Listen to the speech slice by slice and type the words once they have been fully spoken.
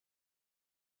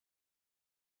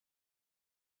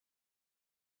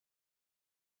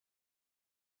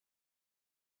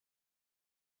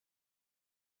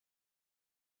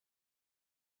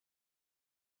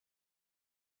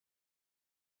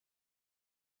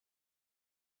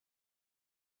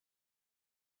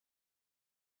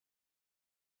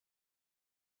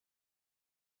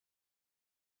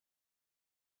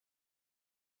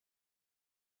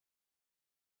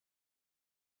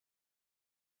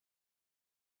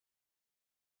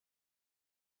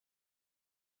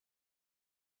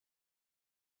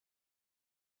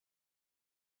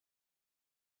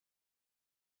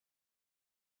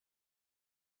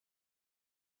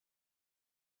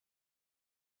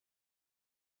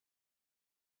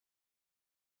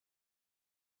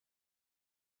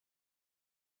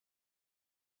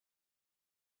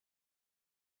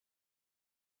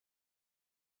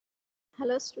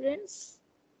Hello students,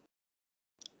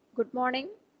 good morning.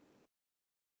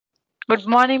 Good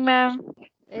morning, ma'am.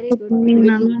 Very Good good. morning,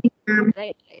 ma'am.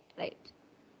 Right.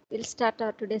 We'll start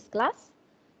our today's class.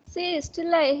 See,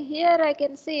 still here I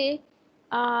can see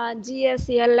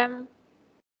GSLM,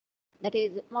 that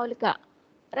is Maulika,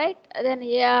 right? Then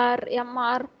AR,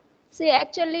 MR. See,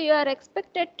 actually you are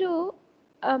expected to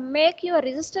make your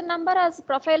register number as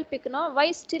profile pic, no? Why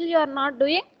still you are not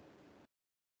doing?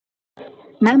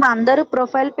 Ma'am అందరూ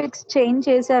profile pics change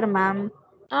చేశారు ma'am.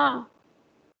 Ah,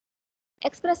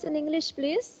 express in English,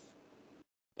 please.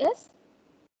 Yes,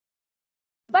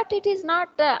 but it is not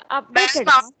updated.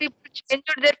 Ma'am, some people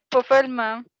changed their profile,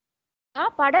 ma'am.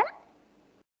 Pardon?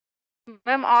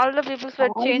 Ma'am, all the people were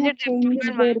All changed have their changed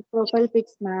profile, their ma'am. profile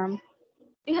pics, ma'am.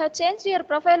 You have changed your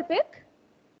profile pic,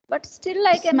 but still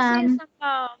I Yes, can see ma'am. some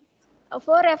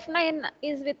 4F9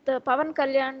 is with Pavan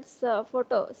Kalyan's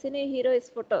photo, cine hero is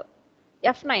photo,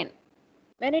 F9.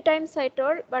 Many times I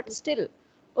told, but still.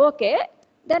 Okay,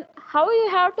 then how you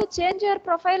have to change your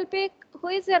profile pic? Who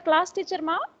is your class teacher,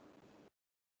 ma?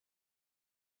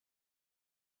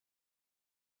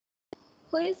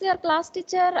 Who is your class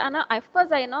teacher? Anna, of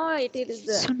course I know it is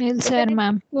Sunil sir, written in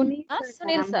ma'am.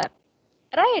 Sunil sir.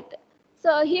 Right.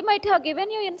 So he might have given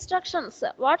you instructions.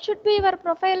 What should be your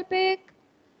profile pic?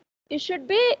 It should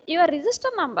be your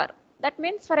register number. That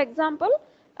means, for example,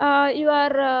 your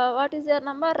what is your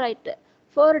number? Right,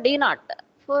 4D0,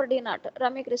 4D0,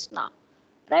 Rami Krishna.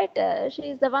 Right, she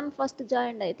is the one first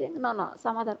joined, I think. No,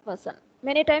 some other person.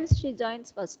 Many times she joins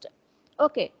first.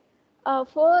 Okay,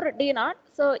 4D0.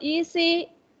 So EC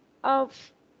of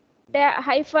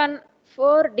hyphen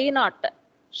 4D0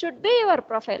 should be your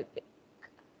profile pic.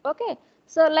 Okay,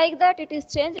 so like that it is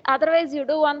changed. Otherwise you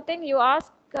do one thing, you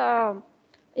ask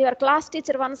your class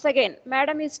teacher once again.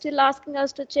 Madam is still asking us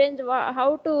to change how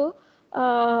to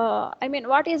I mean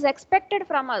what is expected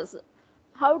from us.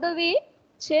 How do we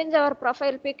change our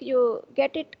profile pic? You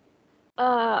get it,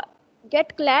 uh, get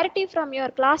clarity from your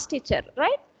class teacher,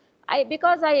 right?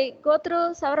 Because I go through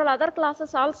several other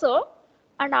classes also,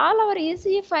 and all our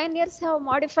ECE pioneers have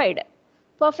modified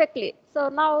perfectly. So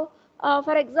now,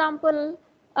 for example,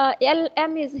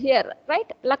 LM is here, right?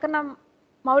 Lakanam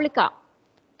Maulika,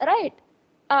 right?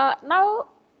 Now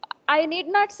I need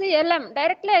not see LM,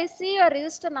 directly I see your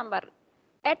register number.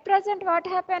 At present what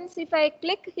happens, if I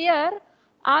click here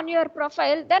on your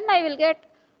profile, then I will get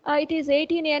it is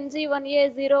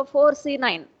 18NG1A04C9,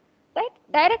 right?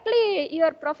 Directly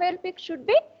your profile pic should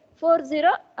be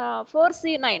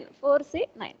 4C9,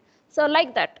 4C9. So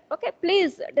like that. Okay,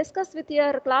 please discuss with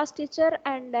your class teacher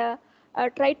and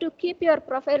try to keep your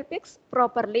profile pics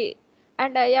properly.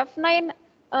 And F9,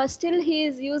 still he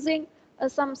is using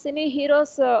some cine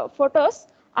heroes photos.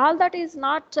 All that is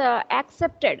not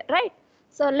accepted, right?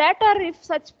 So later if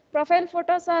such profile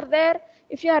photos are there,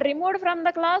 if you are removed from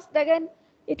the class, again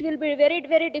it will be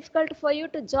very difficult for you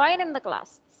to join in the class.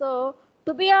 So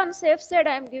to be on safe side,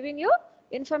 I am giving you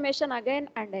information again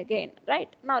and again,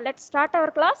 right? Now let's start our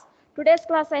class. Today's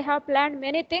class I have planned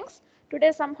many things.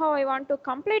 Today somehow I want to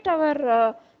complete our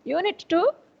unit 2.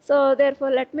 So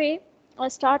therefore let me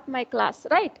start my class,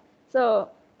 right? So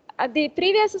the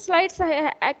previous slides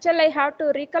actually I have to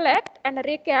recollect and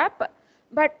recap,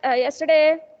 but yesterday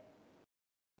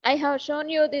I have shown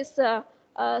you this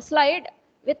slide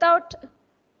without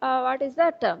what is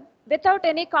that? Without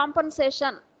any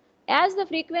compensation. As the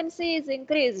frequency is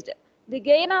increased, the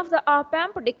gain of the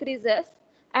OpAmp decreases,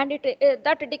 and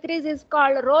that decrease is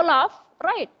called roll off,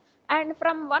 right? And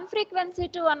from one frequency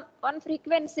to one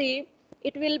frequency,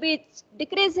 it will be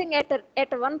decreasing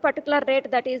at one particular rate,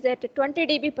 that is at 20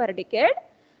 dB per decade,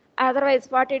 otherwise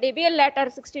 40 dB, later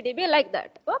 60 dB, like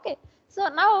that. Okay, so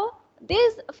now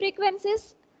these frequencies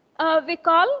we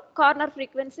call corner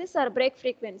frequencies or break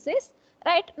frequencies.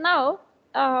 Right now,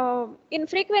 in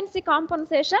frequency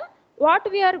compensation, what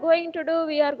we are going to do,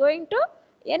 we are going to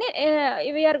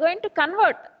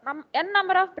convert n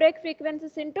number of break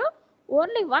frequencies into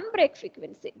only one break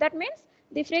frequency. That means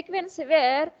the frequency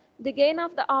where the gain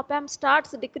of the op-amp starts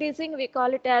decreasing, we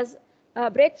call it as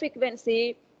break frequency,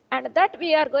 and that we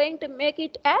are going to make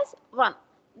it as 1.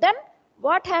 Then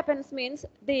what happens means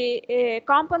the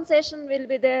compensation will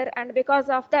be there, and because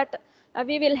of that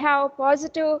we will have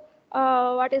positive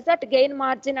what is that, gain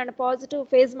margin and positive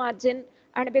phase margin,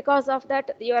 and because of that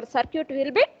your circuit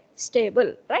will be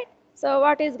stable, right? So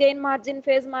what is gain margin,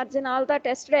 phase margin, all that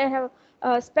yesterday I have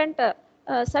spent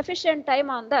sufficient time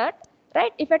on that,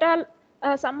 right? If at all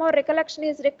some more recollection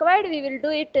is required, we will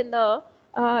do it in the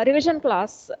revision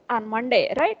class on Monday,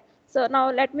 right? So now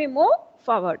let me move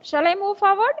forward. Shall I move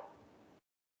forward?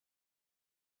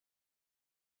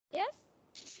 Yes.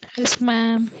 Yes,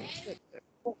 ma'am. Good,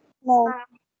 good.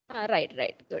 Ma'am.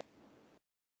 Right, good.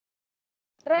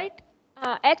 Right.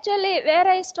 Actually, where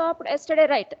I stopped yesterday,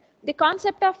 right? The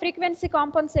concept of frequency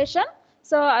compensation.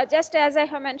 So just as I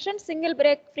have mentioned, single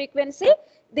break frequency,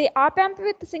 the op-amp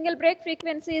with single break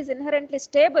frequency is inherently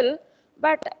stable,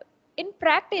 but in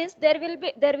practice, there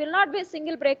will not be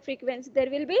single break frequency. There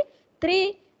will be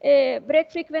three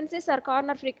break frequencies or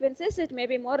corner frequencies. It may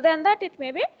be more than that. It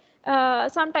may be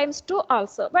sometimes two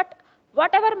also. But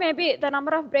whatever may be the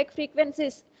number of break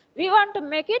frequencies, we want to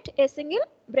make it a single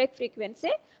break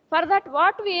frequency. For that,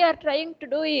 what we are trying to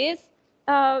do is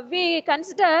we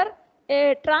consider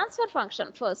a transfer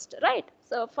function first, right?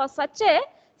 So for such a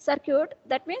circuit,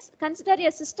 that means consider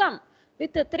a system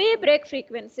with three break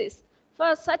frequencies.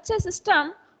 For such a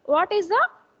system, what is the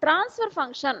transfer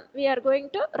function we are going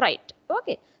to write?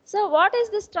 Okay. So what is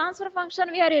this transfer function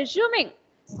we are assuming?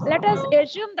 Let us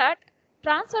assume that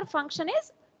transfer function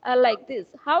is like this.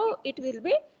 How it will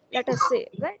be? Let us say,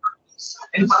 right?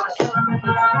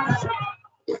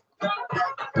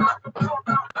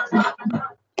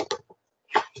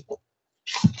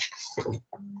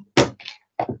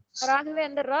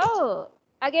 Raghavendra Rao.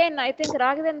 Again, I think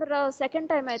Raghavendra Rao, second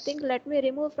time, I think, let me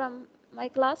remove from my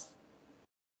class.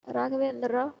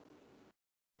 Raghavendra Rao.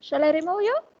 Shall I remove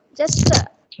you? Just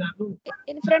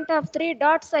in front of three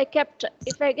dots I kept.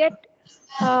 If I get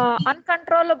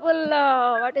uncontrollable,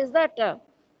 what is that?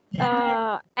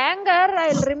 Anger,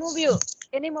 I'll remove you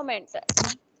any moment.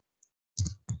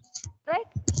 Right?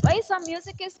 Why some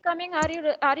music is coming? Are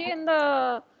you in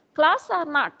the class or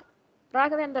not?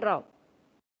 Raghavendra Rao.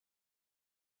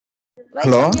 Why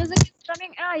Hello? some music is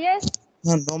coming? Yes.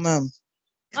 No, ma'am.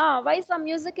 Why some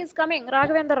music is coming?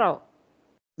 Raghavendra Rao.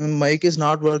 Mic is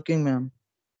not working, ma'am.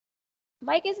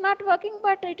 Mic is not working,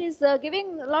 but it is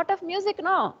giving a lot of music,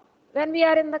 no? When we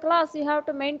are in the class, you have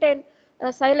to maintain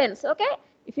silence, okay?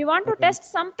 If you want to Okay. test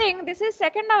something, this is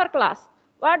second hour class.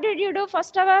 What did you do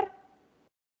first hour?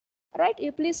 Right?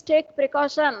 You please take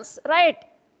precautions, right?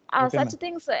 Okay, Such ma'am.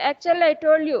 things, actually, I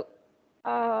told you,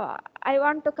 I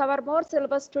want to cover more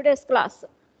syllabus today's class.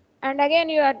 And again,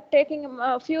 you are taking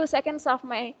a few seconds of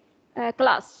my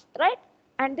class, right?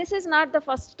 And this is not the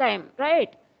first time,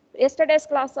 right? Yesterday's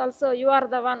class also, you are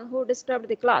the one who disturbed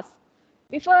the class.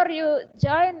 Before you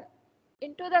join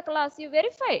into the class, you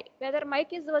verify whether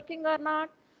mic is working or not,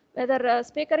 whether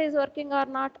speaker is working or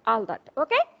not, all that,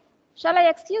 okay? Shall I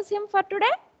excuse him for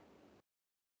today?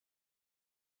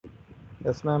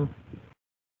 Yes, ma'am.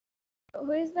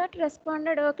 Who is that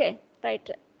responded? Okay, right.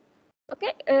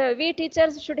 Okay, we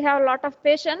teachers should have a lot of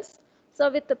patience. So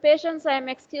with the patience, I am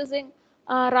excusing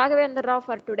Raghavendra Rao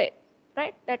for today.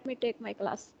 Right, let me take my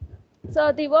class.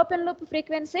 So the open loop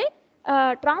frequency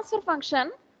transfer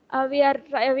function we are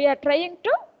trying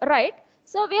to write.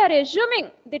 So we are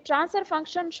assuming the transfer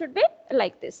function should be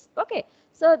like this. Okay,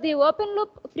 so the open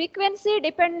loop frequency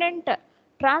dependent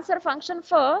transfer function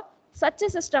for such a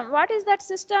system. What is that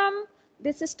system?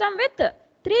 The system with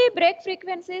three break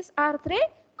frequencies or three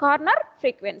corner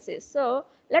frequencies. So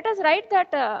let us write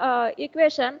that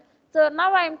equation. So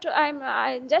now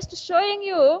I'm just showing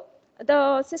you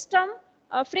the system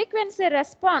frequency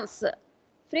response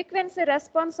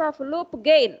of loop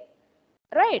gain,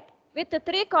 right? With the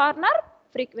three corner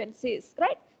frequencies,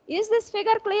 right? Is this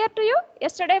figure clear to you?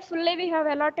 Yesterday fully we have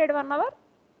allotted 1 hour.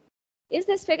 Is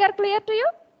this figure clear to you?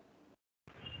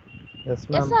 Yes,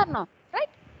 Yes ma'am. or no? Right?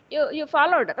 You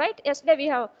followed, right? Yesterday we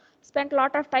have spent a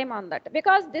lot of time on that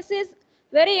because this is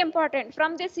very important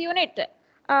from this unit.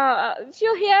 If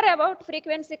you hear about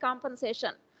frequency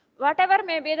compensation, whatever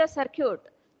may be the circuit,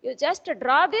 you just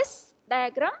draw this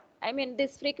diagram, I mean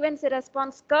this frequency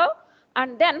response curve,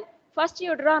 and then first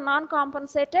you draw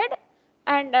non-compensated,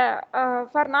 and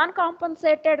for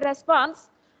non-compensated response,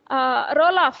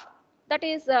 roll off, that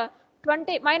is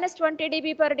 20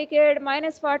 dB per decade,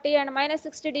 minus 40 and minus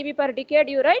 60 dB per decade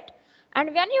you write.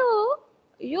 And when you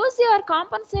use your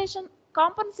compensating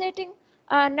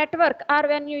network, or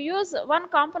when you use one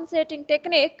compensation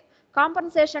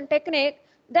technique,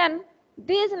 then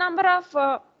these number of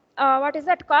what is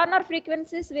that corner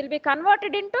frequencies will be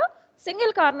converted into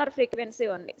single corner frequency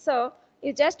only. So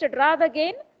you just draw the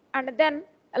gain and then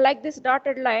like this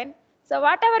dotted line. So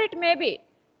whatever it may be,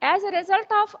 as a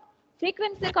result of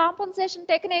frequency compensation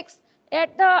techniques,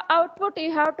 at the output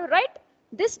you have to write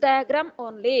this diagram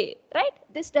only, right?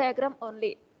 This diagram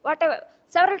only. Whatever,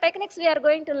 several techniques we are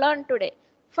going to learn today.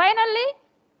 Finally,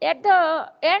 at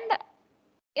the end,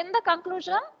 in the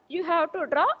conclusion, you have to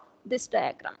draw this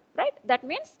diagram, right? That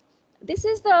means this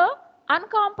is the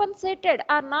uncompensated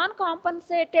or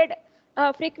non-compensated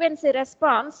frequency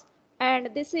response, and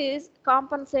this is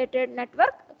compensated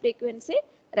network frequency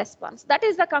response. That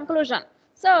is the conclusion.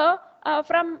 So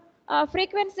from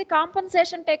frequency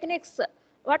compensation techniques,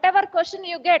 whatever question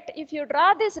you get, if you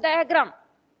draw this diagram,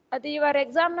 your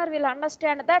examiner will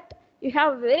understand that you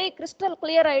have very crystal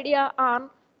clear idea on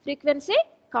frequency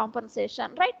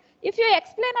compensation, right? If you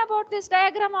explain about this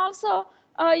diagram also,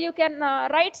 you can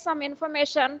write some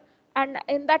information, and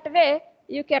in that way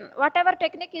you can, whatever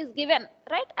technique is given,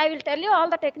 right? I will tell you all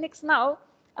the techniques now.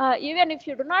 Even if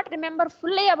you do not remember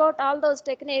fully about all those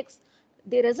techniques,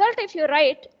 the result if you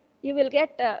write, you will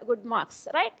get good marks,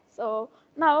 right? So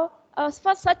now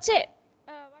for such a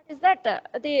what is that?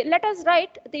 Let us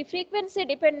write the frequency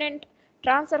dependent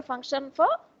transfer function for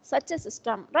such a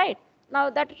system, right? Now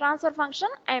that transfer function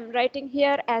I am writing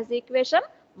here as equation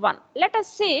 1. Let us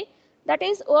see, that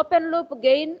is open loop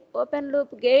gain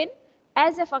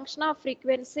as a function of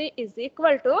frequency is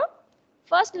equal to,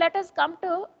 first let us come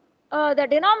to the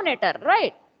denominator,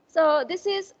 right? So this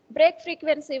is break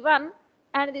frequency 1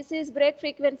 and this is break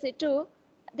frequency 2.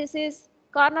 This is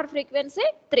corner frequency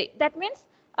 3. That means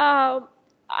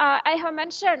I have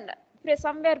mentioned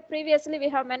somewhere previously, we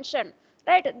have mentioned,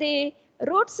 right, the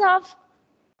roots of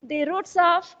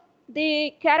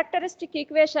the characteristic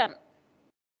equation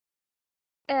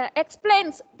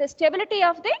explains the stability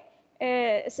of the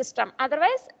system.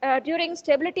 Otherwise, during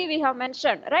stability we have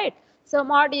mentioned, right? So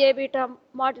mod A beta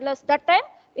modulus, that time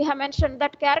we have mentioned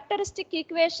that characteristic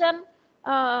equation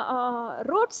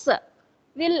roots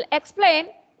will explain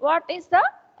what is the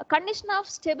condition of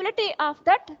stability of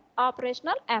that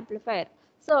operational amplifier.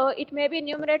 So it may be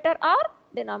numerator or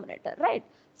denominator, right?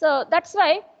 So that's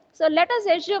why, so let us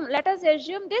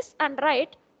assume this and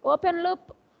write open loop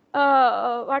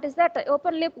what is that,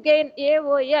 open loop gain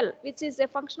AOL, which is a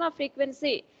function of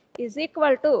frequency, is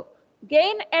equal to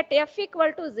gain at f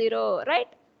equal to 0, right?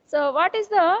 So what is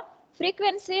the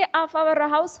frequency of our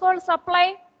household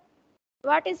supply?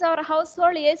 What is our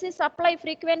household AC supply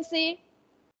frequency?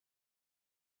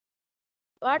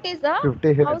 What is the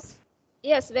 50 house? hertz.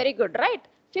 Yes, very good, right?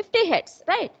 50 hertz,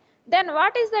 right? Then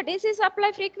what is the DC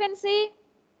supply frequency?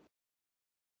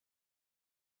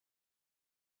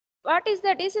 What is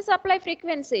the DC supply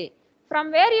frequency? From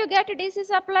where you get DC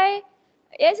supply?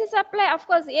 AC supply, of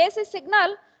course, AC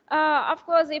signal, of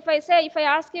course, if I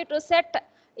ask you to set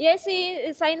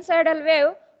AC sinusoidal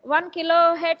wave 1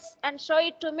 kilohertz and show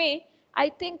it to me, I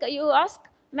think you ask,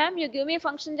 ma'am, you give me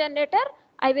function generator,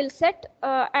 I will set,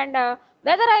 and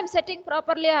whether I am setting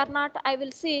properly or not, I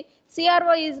will see.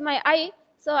 CRO is my eye,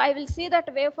 so I will see that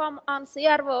waveform on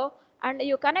CRO, and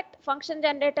you connect function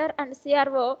generator and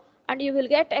CRO, and you will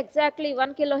get exactly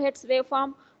 1 kilohertz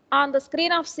waveform on the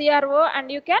screen of CRO,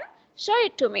 and you can show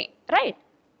it to me, right?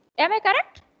 Am I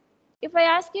correct? If I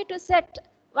ask you to set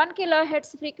 1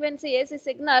 kilohertz frequency AC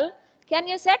signal, can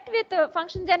you set with a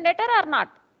function generator or not?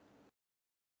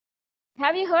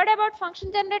 Have you heard about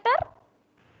function generator?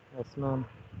 Yes, ma'am.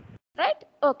 Right?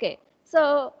 Okay.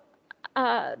 So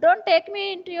don't take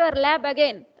me into your lab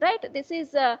again, right? This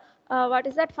is what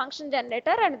is that, function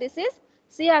generator, and this is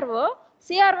CRO.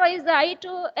 CRO is the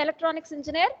I2 electronics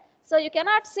engineer, so you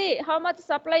cannot see how much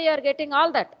supply you are getting,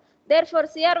 all that. Therefore,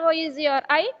 CRO is your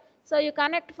I. So you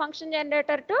connect function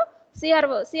generator to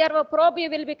CRO. CRO probe you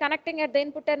will be connecting at the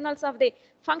input terminals of the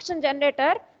function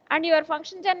generator, and your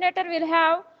function generator will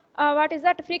have what is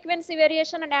that, frequency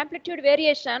variation and amplitude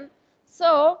variation.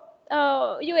 So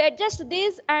you adjust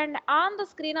these, and on the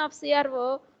screen of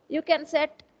CRO you can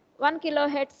set 1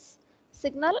 kilohertz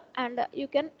signal and you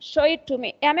can show it to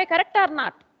me. Am I correct or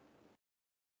not?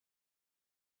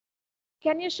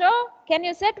 Can you show? Can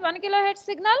you set 1 kilohertz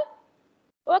signal?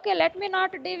 Okay, let me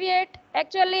not deviate.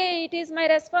 Actually, it is my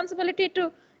responsibility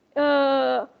to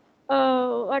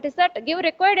what is that, give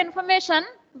required information,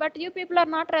 but you people are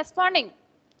not responding.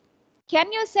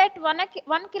 Can you set 1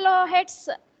 kilohertz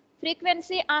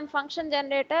frequency on function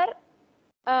generator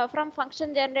from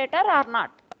function generator or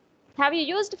not? Have you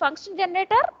used function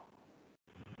generator?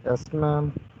 Yes,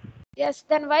 ma'am. Yes,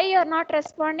 then why you are not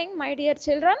responding, my dear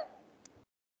children?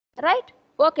 Right?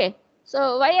 Okay.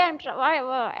 So why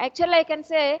actually I can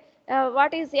say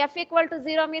what is f equal to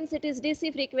 0 means it is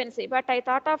DC frequency, but I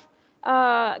thought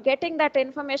of getting that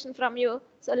information from you.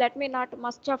 So let me not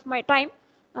much of my time,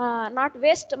 not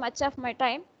waste much of my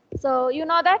time. So you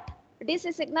know that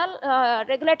DC signal,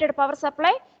 regulated power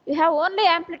supply, you have only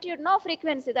amplitude, no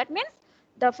frequency. That means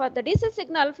for the DC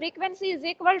signal, frequency is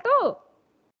equal to,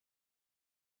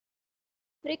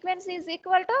 frequency is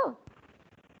equal to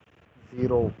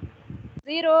 0.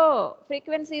 0.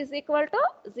 Frequency is equal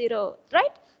to 0,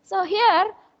 right? So here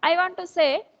I want to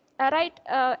say right,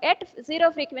 at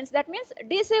 0 frequency, that means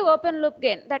DC open loop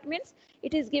gain, that means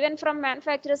it is given from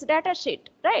manufacturer's data sheet,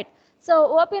 right?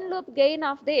 So open loop gain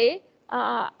of the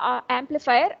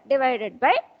amplifier divided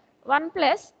by 1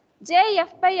 plus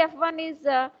jf by f1 is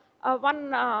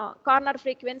one corner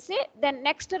frequency, then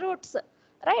next roots,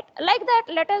 right? Like that,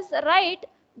 let us write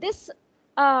this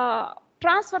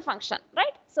transfer function,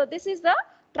 right? So this is the,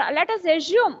 let us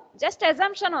assume, just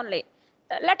assumption only,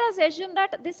 let us assume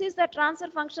that this is the transfer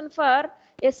function for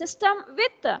a system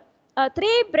with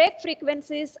 3 break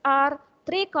frequencies or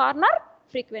 3 corner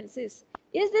frequencies.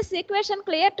 Is this equation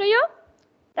clear to you?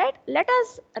 Right? Let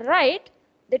us write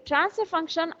the transfer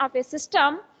function of a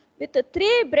system with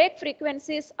 3 break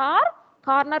frequencies or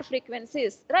corner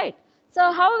frequencies, right?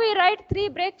 So how we write 3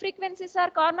 break frequencies or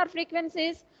corner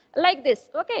frequencies? Like this,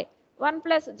 okay? 1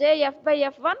 plus jf by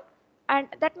f1, and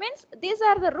that means these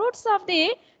are the roots of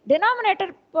the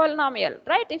denominator polynomial,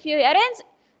 right? If you arrange,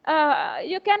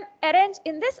 you can arrange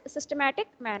in this systematic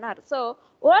manner. So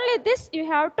only this you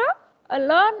have to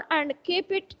learn and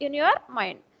keep it in your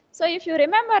mind. So if you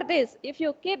remember this, if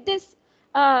you keep this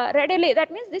readily,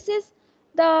 that means this is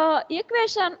the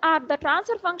equation or the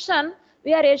transfer function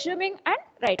we are assuming and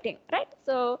writing, right?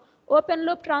 So open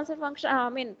loop transfer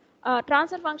function,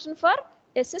 transfer function for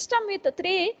a system with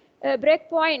 3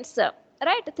 breakpoints,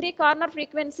 right? 3 corner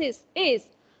frequencies is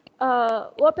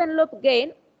open loop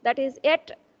gain, that is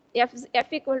at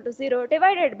f equal to 0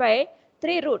 divided by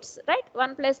 3 roots, right?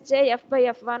 1 plus j f by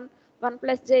f1, 1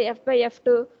 plus j f by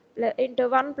f2 into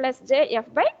 1 plus j f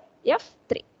by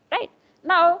f3, right?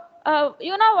 Now,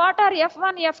 you know what are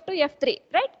f1, f2, f3,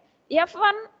 right?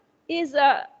 f1 is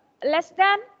less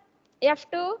than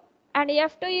f2 and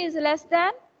f2 is less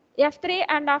than f3,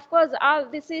 and of course all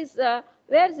this is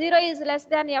where 0 is less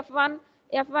than f1,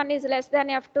 f1 is less than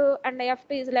f2, and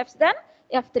f2 is less than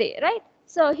f3, right?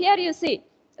 So here you see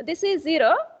this is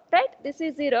 0, right? This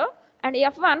is 0, and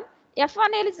f1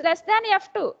 is less than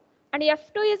f2 and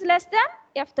f2 is less than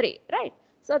f3, right?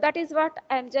 So that is what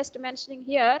I am just mentioning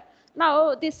here.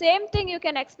 Now the same thing you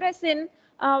can express in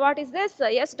what is this,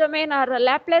 S domain or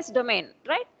Laplace domain,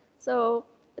 right? So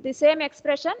the same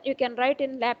expression you can write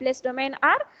in Laplace domain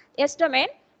or S domain.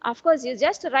 Of course, you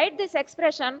just write this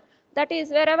expression, that is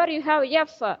wherever you have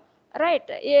f, right?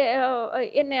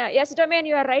 In S domain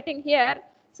you are writing here.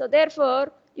 So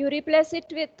therefore, you replace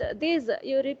it with these,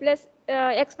 you replace,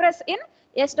 express in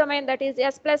S domain, that is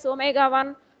S plus omega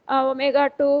 1, omega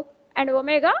 2 and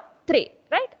omega 3,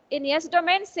 right? In S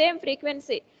domain, same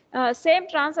frequency, same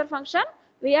transfer function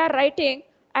we are writing,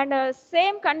 and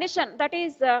same condition, that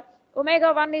is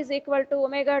omega 1 is equal to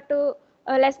omega 2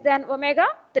 less than omega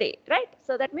 3, right?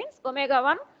 So that means omega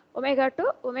 1, omega 2,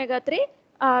 omega 3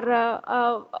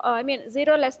 are,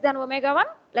 0 less than omega 1,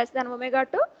 less than omega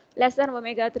 2, less than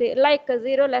omega 3, like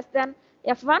 0 less than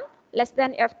f1, less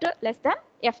than f2, less than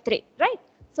f3, right?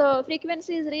 So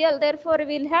frequency is real, therefore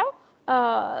we will have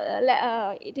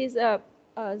it is 0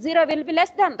 will be less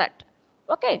than that.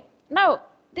 Okay. Now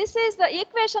this is the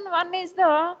equation 1 is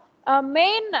the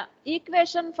main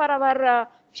equation for our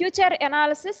future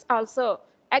analysis also.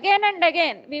 Again and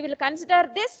again we will consider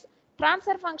this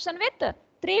transfer function with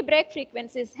 3 break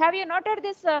frequencies. Have you noted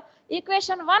this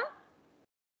equation 1?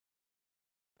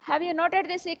 Have you noted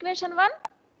this equation 1?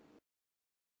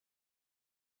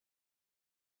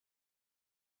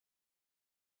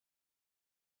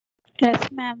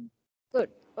 Yes, ma'am. Good.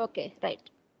 Okay, right.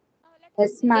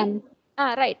 Yes, ma'am.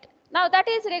 Right. Now that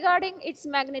is regarding its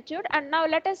magnitude, and now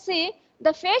let us see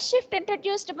the phase shift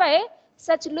introduced by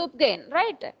such loop gain,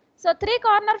 right? So 3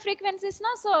 corner frequencies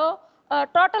now, so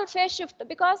total phase shift,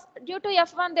 because due to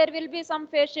f1 there will be some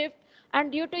phase shift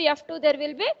and due to f2 there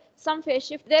will be some phase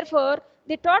shift. Therefore,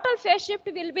 the total phase shift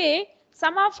will be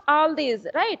sum of all these,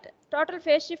 right? Total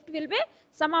phase shift will be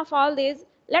sum of all these.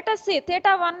 Let us see,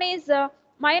 theta 1 is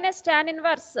minus tan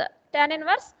inverse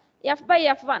f by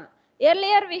f1.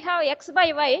 Earlier we have x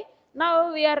by y,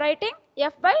 now we are writing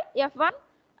f by f1,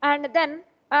 and then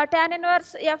tan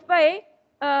inverse f by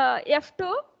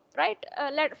f2, right?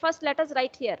 First let us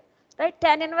write here, right?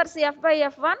 Tan inverse f by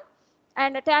f1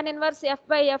 and tan inverse f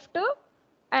by f2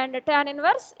 and tan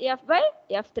inverse f by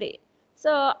f3.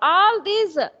 So all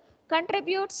these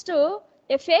contributes to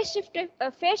a phase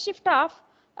shift of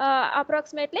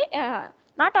approximately,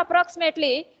 not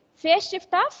approximately, phase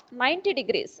shift of 90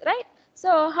 degrees, right?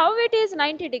 So how it is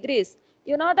 90 degrees?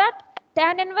 You know that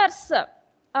tan inverse,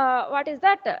 what is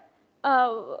that?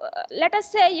 Let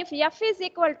us say if f is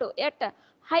equal to at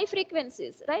high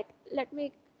frequencies, right? Let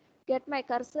me get my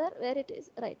cursor where it is,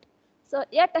 right? So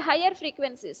at higher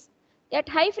frequencies,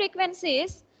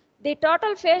 the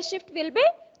total phase shift will be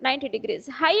 90 degrees.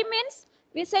 High means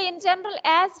We say in general,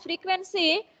 as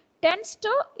frequency tends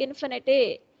to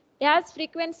infinity. As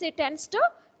frequency tends to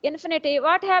infinity,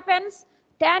 what happens?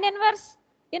 Tan inverse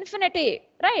infinity,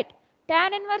 right?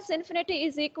 Tan inverse infinity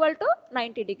is equal to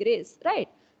 90 degrees, right?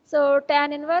 So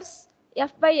tan inverse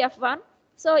f by f1.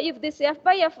 So if this f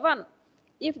by f1,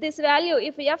 if this value,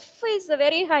 if f is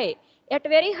very high, at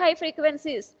very high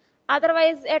frequencies,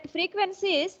 otherwise at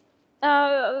frequencies,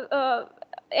 uh, uh,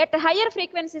 at higher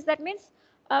frequencies, that means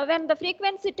when the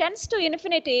frequency tends to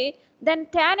infinity, then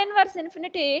tan inverse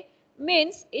infinity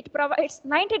means it provides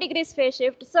 90 degrees phase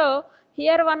shift. So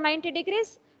here 190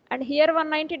 degrees, and here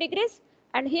 190 degrees,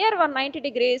 and here 190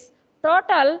 degrees.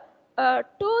 Total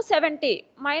 270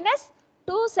 minus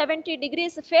 270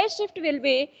 degrees phase shift will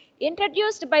be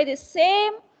introduced by the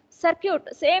same circuit,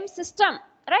 same system,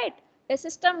 right? A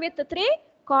system with three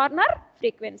corner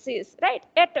frequencies, right?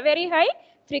 At very high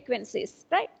frequencies,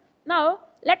 right? Now,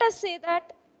 let us see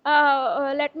that,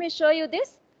 let me show you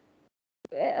this.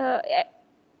 Uh,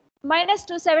 Minus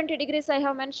 270 degrees I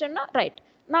have mentioned, right?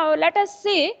 Now, let us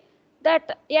see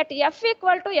that at f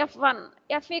equal to f1,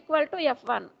 f equal to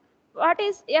f1. What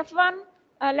is f1?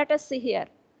 Let us see here,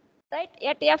 right?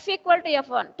 At f equal to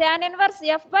f1, tan inverse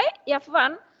f by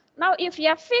f1. Now, if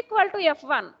f equal to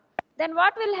f1, then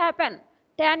what will happen?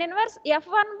 Tan inverse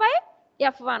f1 by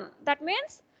f1. That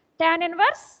means tan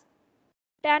inverse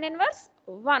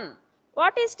 1.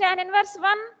 What is tan inverse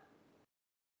 1?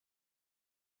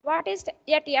 What is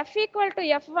at f equal to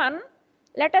f1?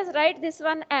 Let us write this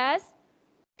one as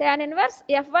tan inverse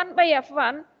f1 by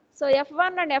f1. So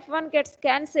f1 and f1 gets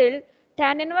cancelled.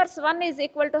 Tan inverse 1 is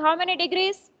equal to how many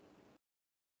degrees?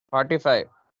 45.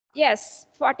 Yes,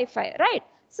 45, right?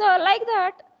 So like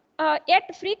that,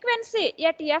 at frequency,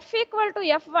 at f equal to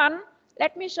f1,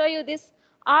 let me show you this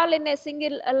all in a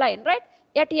single line, right?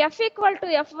 At f equal to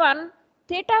f1,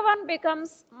 theta 1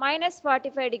 becomes minus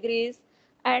 45 degrees.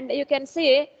 And you can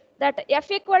see that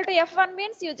f equal to f1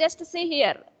 means you just see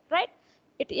here, right?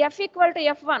 It f equal to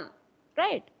f1,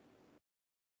 right?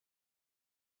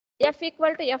 F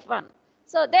equal to f1.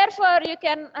 So therefore you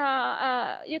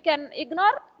can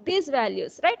ignore these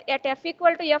values, right? At f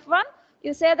equal to f1,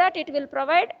 you say that it will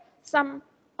provide some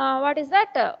what is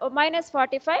that, minus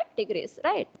 45 degrees,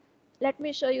 right? Let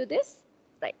me show you this,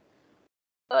 right?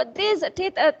 These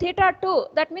theta 2,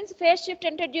 that means phase shift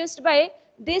introduced by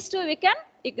these two we can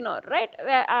ignore, right?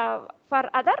 For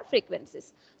other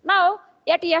frequencies. Now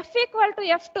at f equal to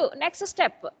f2, next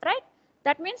step, right?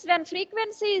 That means when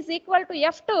frequency is equal to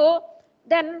f2,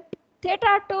 then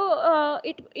theta 2,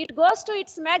 it goes to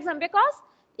its maximum, because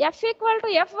f equal to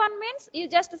f1 means you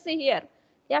just see here,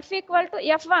 f equal to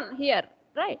f1 here,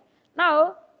 right?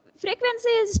 Now frequency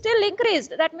is still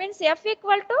increased, that means f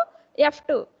equal to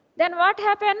f2. Then what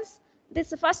happens?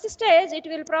 This first stage, it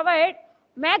will provide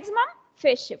maximum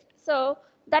phase shift. So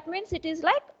that means it is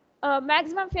like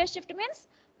maximum phase shift means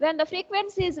when the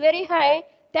frequency is very high,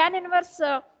 tan inverse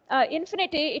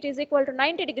infinity, it is equal to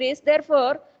 90 degrees.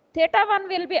 Therefore, theta 1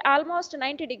 will be almost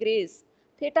 90 degrees.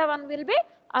 Theta 1 will be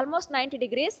almost 90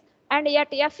 degrees. And yet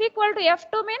f equal to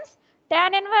f2 means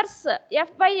tan inverse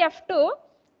f by f2.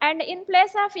 And in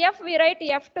place of f, we write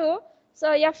f2. So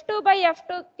f2 by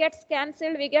f2 gets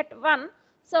cancelled, we get 1.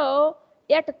 So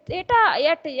at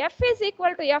f is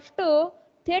equal to f2,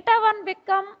 theta 1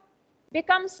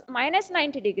 becomes minus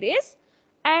 90 degrees,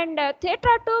 and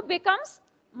theta 2 becomes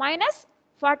minus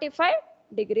 45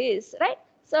 degrees, right?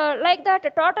 So like that,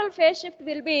 total phase shift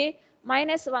will be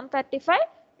minus 135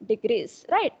 degrees,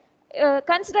 right?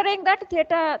 Considering that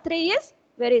theta 3 is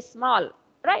very small,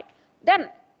 right? Then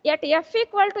at f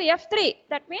equal to f3,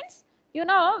 that means, you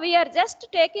know, we are just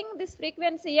taking this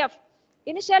frequency f.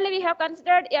 Initially we have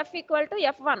considered f equal to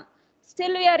f1.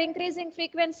 Still we are increasing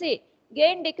frequency,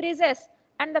 gain decreases,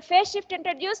 and the phase shift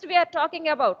introduced we are talking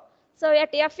about. So at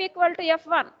f equal to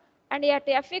f1 and at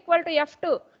f equal to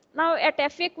f2, now at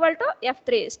f equal to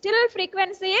f3, still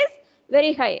frequency is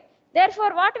very high.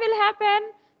 Therefore what will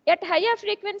happen? At higher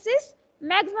frequencies,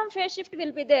 maximum phase shift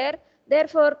will be there.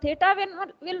 Therefore theta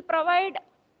 1 will provide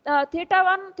theta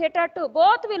 1, theta 2,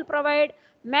 both will provide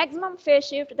maximum phase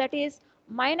shift, that is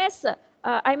minus,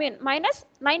 minus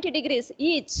 90 degrees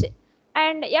each.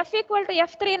 And f equal to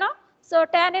f3 now. So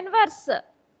tan inverse,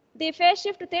 the phase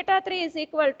shift theta 3 is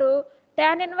equal to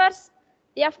tan inverse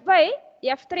f by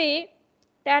f3,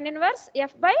 tan inverse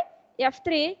f by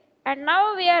f3. And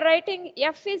now we are writing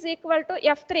f is equal to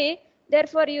f3.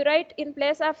 Therefore you write in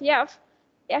place of f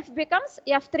becomes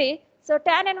f3. So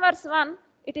tan inverse 1,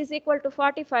 it is equal to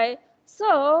 45.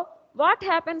 So what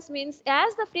happens means,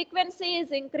 as the frequency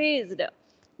is increased,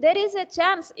 there is a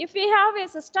chance, if we have a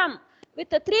system with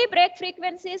the 3 break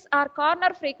frequencies or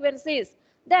corner frequencies,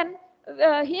 Then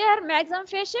here maximum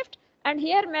phase shift and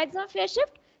here maximum phase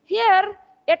shift. Here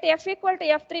at f equal to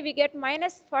f3 we get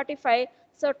minus 45.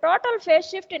 So total phase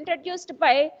shift introduced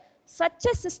by such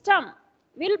a system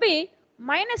will be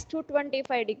minus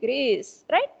 225 degrees,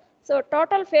 right? So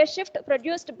total phase shift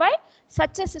produced by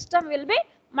such a system will be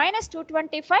minus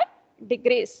 225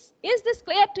 degrees. Is this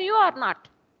clear to you or not?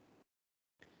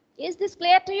 Is this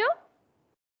clear to you?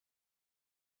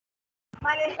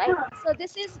 Right? So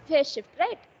this is phase shift,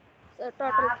 right? So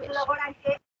total phase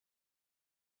shift.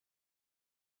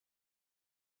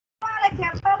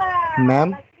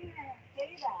 Ma'am.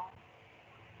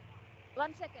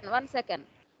 One second.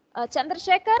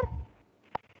 Chandrasekhar?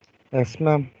 Yes,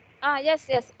 ma'am. Yes,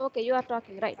 okay, you are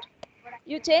talking, right.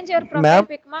 You change your profile Ma'am,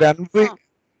 pic, ma?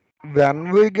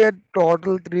 when we get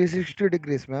total 360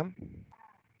 degrees, ma'am.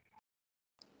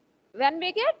 When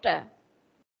we get,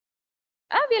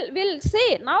 we'll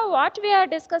see. Now what we are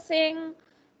discussing,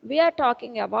 we are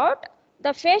talking about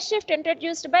the phase shift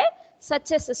introduced by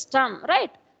such a system,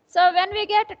 right? So when we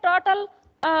get total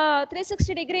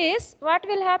 360 degrees, what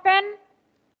will happen?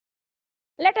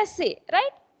 Let us see,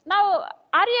 right? Now,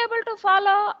 are you able to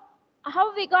follow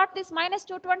how we got this minus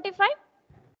 225?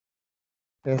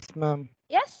 Yes, ma'am.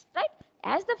 Yes, right?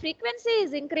 As the frequency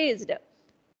is increased,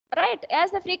 right?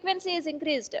 As the frequency is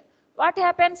increased, what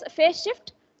happens? Phase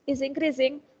shift is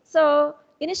increasing. So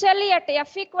initially at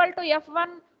f equal to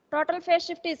f1, total phase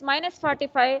shift is minus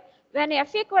 45. When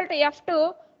f equal to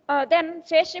f2, then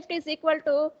phase shift is equal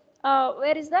to,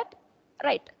 where is that?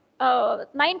 Right,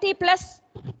 90 plus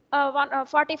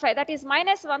 45, that is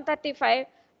minus 135.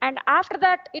 And after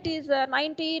that it is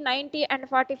 90, 90 and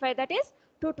 45, that is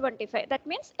 225. That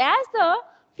means as the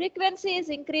frequency is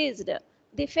increased,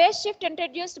 the phase shift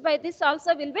introduced by this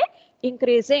also will be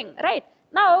increasing, right?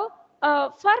 Now,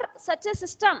 for such a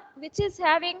system which is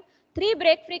having 3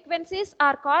 break frequencies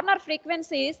or corner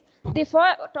frequencies, the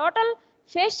total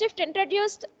phase shift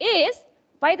introduced is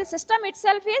by the system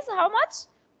itself is how much?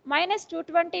 Minus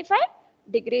 225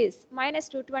 degrees. Minus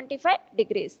 225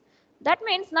 degrees. That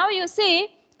means now you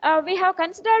see we have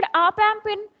considered op-amp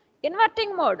in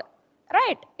inverting mode,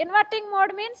 right? Inverting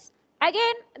mode means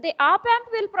again the op-amp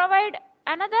will provide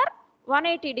another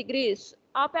 180 degrees.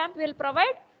 Op-amp will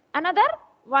provide another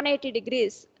 180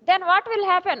 degrees. Then what will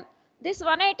happen? This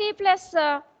 180 plus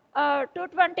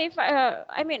 225,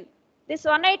 I mean this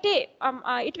 180,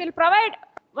 it will provide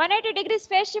 180 degrees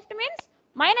phase shift means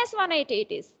minus 180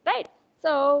 it is, right?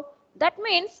 So that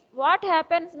means what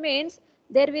happens means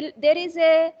there is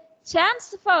a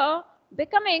chance for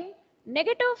becoming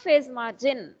negative phase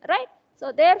margin, right?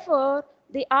 So therefore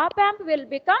the op amp will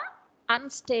become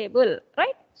unstable,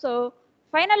 right? So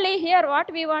finally here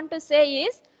what we want to say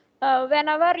is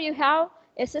whenever you have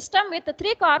a system with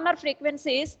 3 corner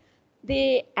frequencies,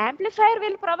 the amplifier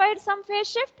will provide some phase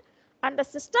shift and the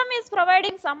system is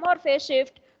providing some more phase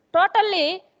shift.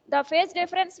 Totally the phase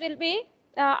difference will be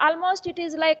almost, it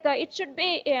is like it should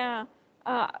be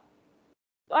uh,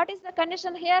 what is the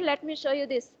condition here? Let me show you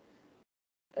this.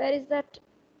 Where is that?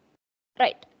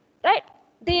 Right, right.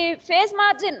 The phase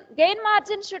margin, gain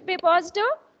margin should be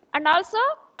positive and also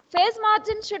phase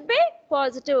margin should be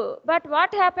positive. But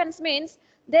what happens means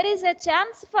there is a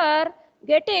chance for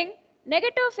getting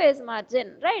negative phase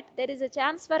margin, right? There is a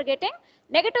chance for getting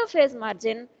negative phase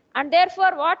margin, and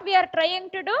therefore what we are trying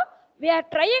to do, we are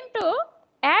trying to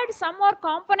add some more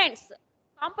components,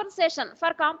 compensation,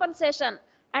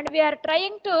 and we are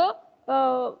trying to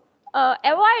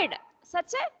avoid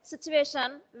such a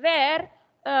situation where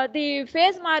the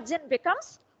phase margin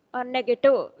becomes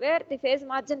negative, where the phase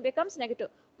margin becomes negative,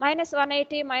 minus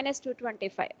 180, minus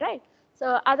 225, right?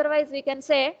 So otherwise we can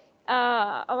say,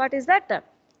 what is that?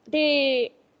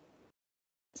 The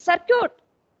circuit.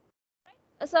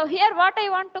 So here what I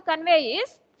want to convey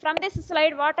is, from this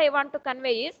slide what I want to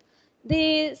convey is,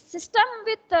 the system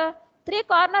with 3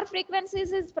 corner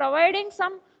frequencies is providing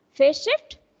some phase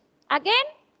shift. Again,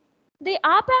 the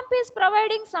op-amp is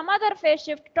providing some other phase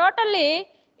shift. Totally,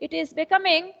 it is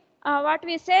becoming what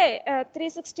we say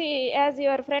 360, as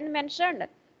your friend mentioned.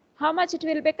 How much it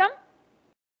will become?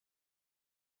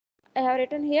 I have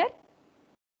written here.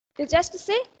 You just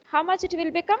see how much it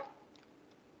will become.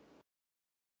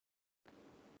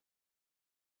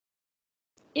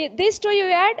 These two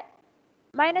you add,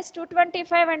 minus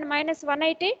 225 and minus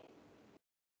 180.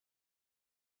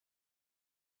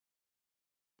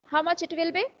 How much it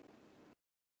will be?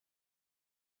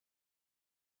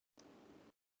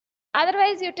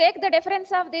 Otherwise, you take the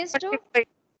difference of these two. 25.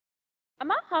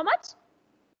 Amma, how much?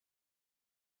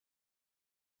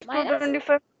 Minus?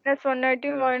 225 minus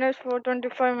 180 minus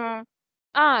 425, ma'am.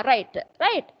 Right,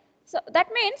 right. So that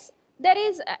means there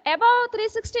is above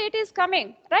 360 it is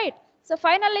coming, right? So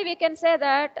finally we can say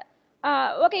that,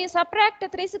 okay, you subtract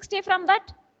 360 from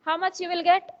that, how much you will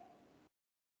get?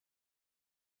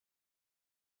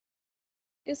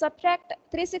 You subtract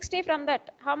 360 from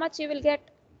that, how much you will get?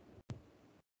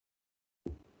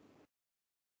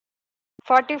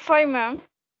 45, ma'am.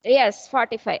 Yes,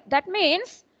 45. That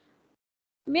means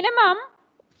minimum,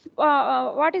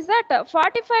 what is that?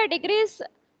 45 degrees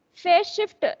phase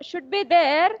shift should be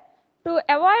there to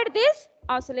avoid these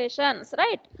oscillations,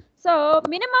 right? So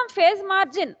minimum phase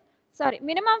margin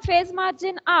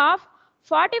of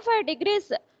 45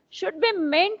 degrees should be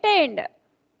maintained,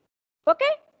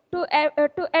 okay, to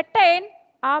attain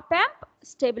OpAmp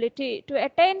stability. To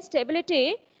attain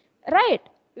stability, right,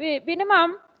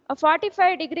 minimum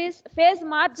 45 degrees phase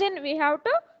margin we have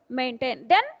to maintain,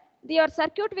 then your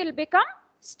circuit will become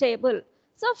stable.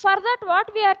 So for that,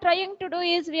 what we are trying to do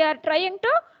is we are trying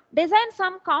to design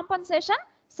some compensation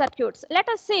circuits. Let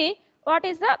us see what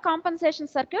is the compensation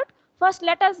circuit. First,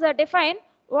 let us define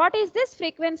what is this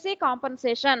frequency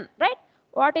compensation, right?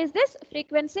 What is this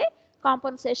frequency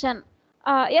compensation?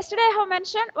 Yesterday I have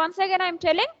mentioned, once again I am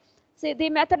telling, see the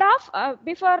method of,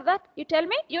 before that you tell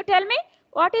me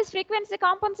what is frequency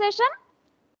compensation?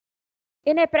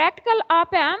 In a practical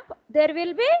op-amp, there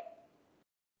will be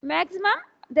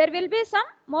some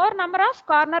more number of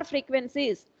corner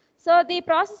frequencies. So the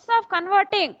process of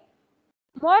converting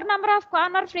more number of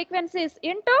corner frequencies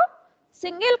into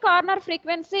single corner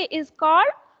frequency is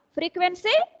called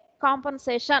frequency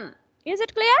compensation. Is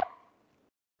it clear?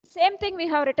 Same thing we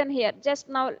have written here. Just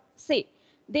now see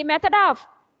the method of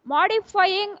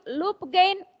modifying loop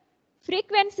gain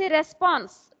frequency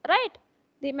response, right?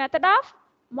 The method of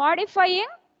modifying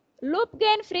loop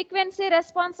gain frequency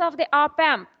response of the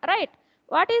op-amp, right?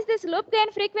 What is this loop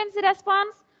gain frequency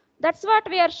response? That's what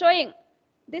we are showing.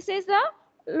 This is the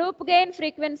loop gain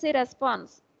frequency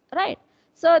response, right?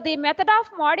 So the method of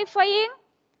modifying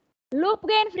loop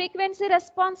gain frequency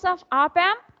response of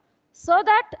op-amp so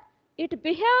that it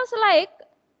behaves like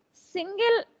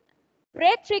single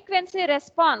break frequency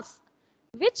response,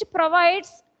 which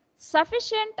provides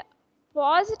sufficient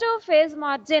positive phase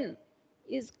margin,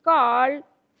 is called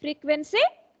frequency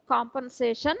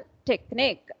compensation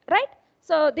technique, right?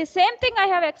 So the same thing I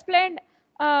have explained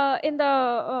in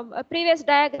the previous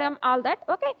diagram, all that,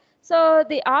 okay? So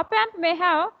the op-amp may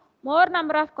have more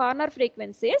number of corner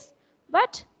frequencies,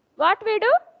 but what we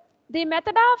do, the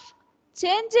method of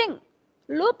changing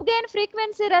loop gain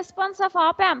frequency response of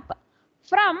op-amp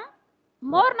from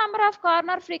more number of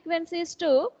corner frequencies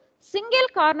to single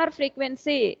corner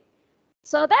frequency,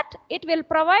 so that it will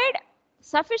provide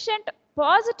sufficient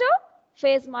positive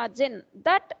phase margin.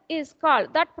 That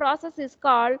process is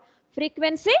called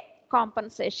frequency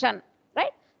compensation,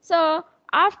 right? So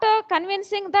after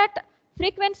convincing that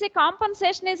frequency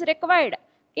compensation is required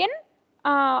in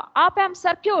op-amp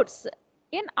circuits,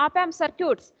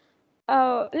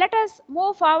 let us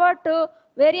move forward to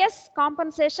various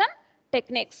compensation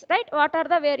techniques, right? What are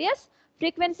the various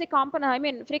frequency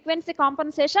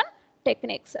compensation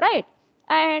techniques, right?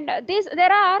 And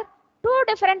there are two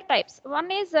different types.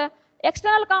 One is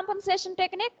external compensation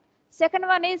technique. Second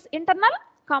one is internal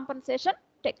compensation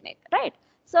technique, right?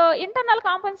 So internal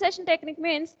compensation technique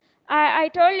means, I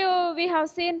told you we have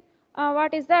seen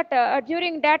what is that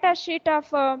during data sheet of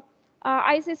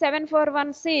IC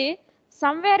 741C,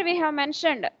 somewhere we have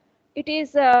mentioned it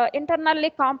is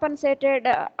internally compensated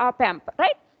op-amp,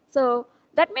 right? So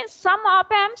that means some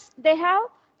op-amps, they have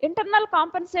internal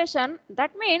compensation.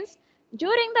 That means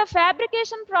during the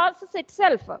fabrication process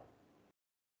itself,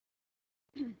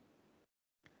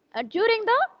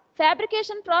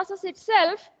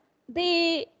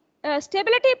 the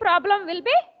stability problem will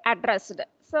be addressed.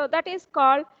 So that is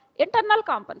called internal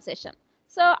compensation.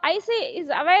 So IC is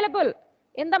available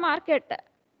in the market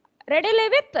readily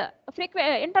with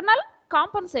internal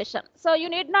compensation. So you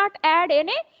need not add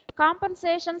any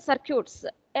compensation circuits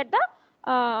at the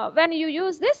when you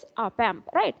use this op-amp,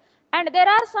 right? And there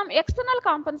are some external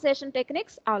compensation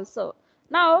techniques also.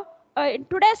 Now in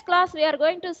today's class we are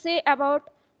going to see about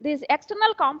these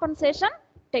external compensation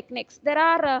techniques. There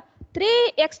are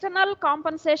three external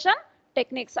compensation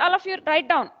techniques. All of you write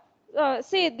down.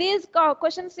 See, these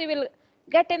questions you will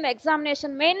get in the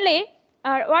examination. Mainly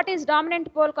what is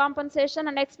dominant pole compensation,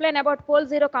 and explain about pole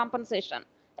zero compensation,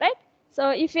 right?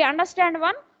 So if we understand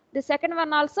one, the second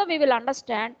one also we will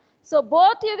understand. So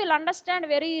both you will understand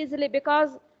very easily,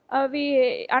 because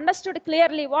we understood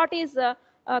clearly what is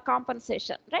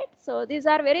compensation, right? So these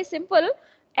are very simple.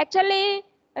 Actually,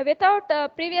 without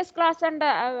previous class and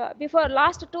before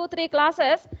last 2-3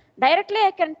 classes, directly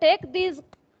I can take these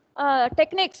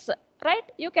techniques right?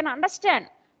 You can understand,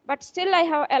 but still I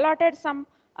have allotted some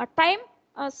time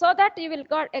so that you will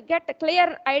get a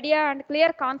clear idea and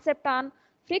clear concept on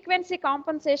frequency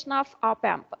compensation of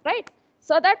op-amp, right?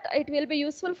 So that it will be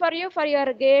useful for you for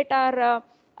your GATE or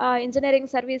engineering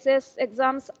services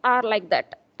exams are like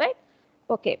that, right?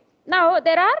 Okay. Now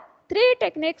there are three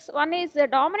techniques. One is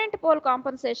dominant pole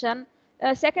compensation.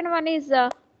 Second one is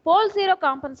pole zero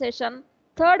compensation.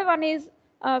 Third one is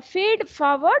feed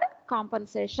forward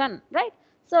compensation, right?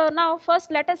 So now first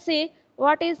let us see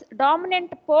what is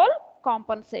dominant pole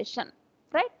compensation,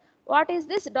 right? What is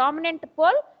this dominant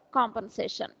pole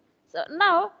compensation? So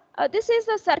now this is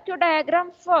the circuit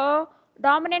diagram for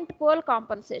dominant pole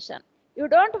compensation. You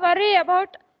don't worry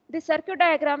about the circuit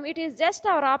diagram, it is just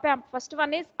our op-amp. First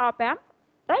one is op-amp,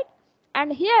 right?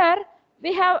 And here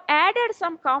we have added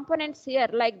some components here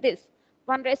like this,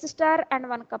 one resistor and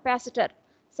one capacitor.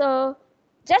 So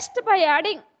just by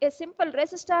adding a simple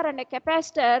resistor and a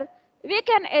capacitor, we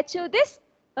can achieve this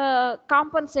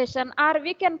compensation, or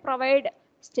we can provide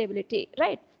stability,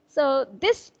 right? So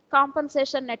this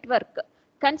compensation network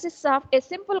consists of a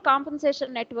simple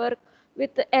compensation network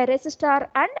with a resistor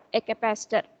and a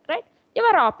capacitor, right?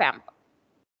 Your op-amp.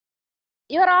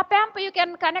 Your op-amp, you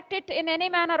can connect it in any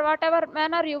manner, whatever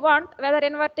manner you want, whether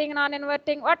inverting,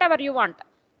 non-inverting, whatever you want.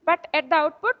 But at the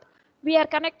output, we are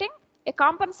connecting a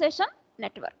compensation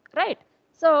network, right?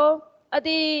 So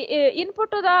the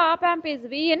input to the op-amp is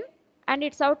V in and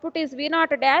its output is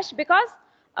V0 dash, because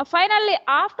finally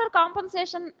after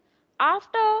compensation,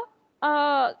 after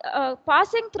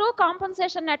passing through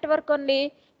compensation network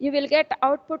only, you will get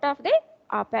output of the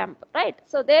op-amp, right?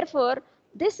 So therefore,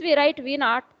 this we write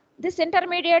V0. This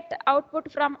intermediate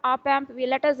output from op-amp we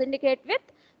let us indicate with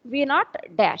V0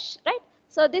 dash, right?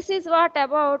 So this is what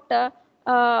about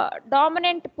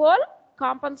dominant pole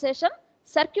compensation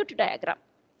circuit diagram.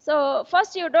 So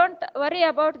first you don't worry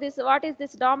about this, what is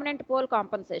this dominant pole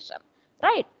compensation,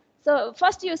 right? So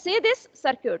first you see this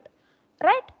circuit,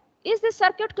 right? Is this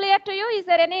circuit clear to you? Is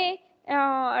there any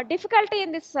difficulty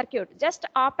in this circuit? Just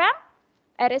op-amp,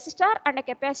 a resistor and a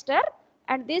capacitor,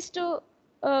 and these two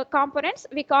components,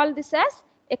 we call this as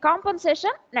a compensation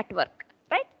network,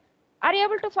 right? Are you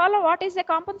able to follow what is a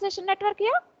compensation network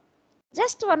here?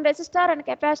 Just one resistor and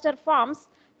capacitor forms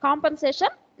compensation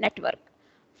network.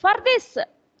 For this,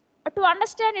 to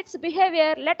understand its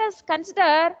behavior, let us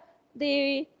consider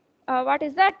the what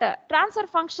is that transfer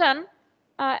function.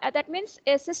 That means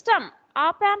a system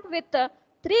op-amp with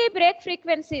three break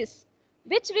frequencies,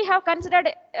 which we have considered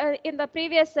in the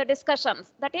previous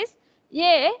discussions. That is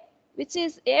A, which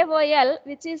is AOL,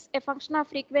 which is a function of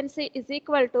frequency, is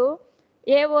equal to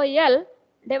AOL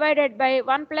divided by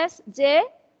 1 plus J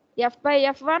F by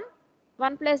F1,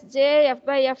 1 plus J F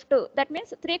by F2. That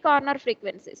means three corner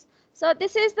frequencies. So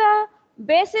this is the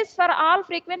basis for all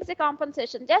frequency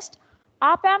compensation. Just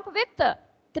op-amp with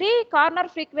three corner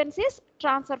frequencies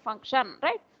transfer function,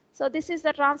 right? So this is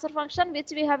the transfer function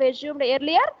which we have assumed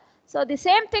earlier. So the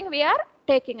same thing we are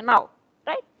taking now,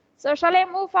 right? So shall I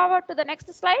move forward to the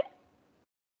next slide?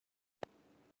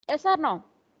 Yes or no?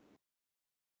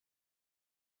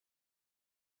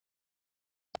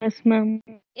 Yes, ma'am.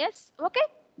 Yes, okay.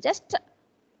 Just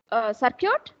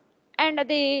circuit and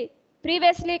the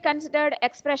previously considered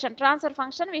expression transfer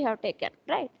function we have taken,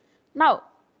 right? Now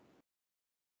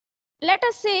let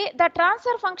us see the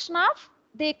transfer function of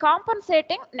the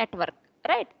compensating network,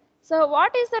 right? So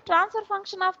what is the transfer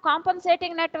function of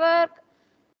compensating network?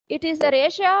 It is the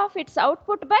ratio of its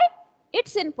output by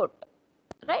its input,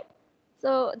 right?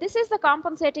 So this is the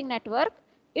compensating network.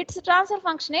 Its transfer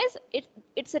function is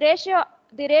its ratio,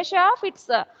 the ratio of its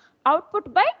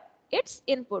output by its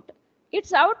input.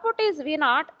 Its output is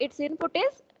V0, its input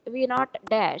is V0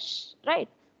 dash, right?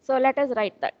 So let us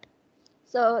write that.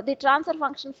 So the transfer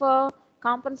function for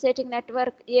compensating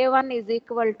network A1 is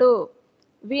equal to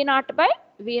V0 by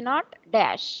V0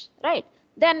 dash, right?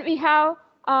 Then we have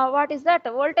what is that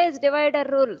voltage divider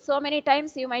rule? So many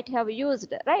times you might have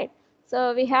used, right?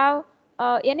 So we have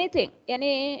any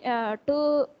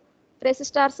two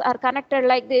resistors are connected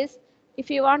like this. If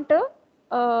you want to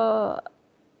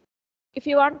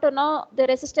know the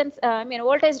resistance,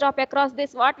 voltage drop across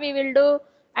this, what we will do,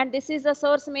 and this is the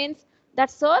source, means that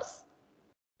source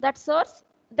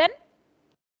then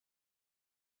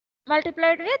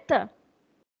multiplied with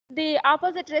the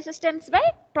opposite resistance by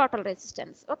total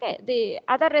resistance, okay, the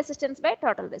other resistance by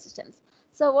total resistance.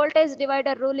 So voltage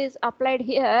divider rule is applied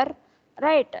here,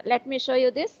 right? Let me show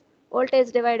you this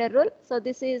voltage divider rule. So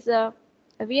this is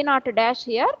V0 dash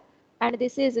here and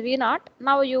this is V0.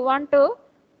 Now you want to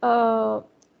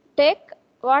take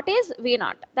what is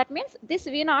V0. That means this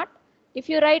V0, if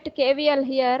you write KVL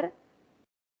here,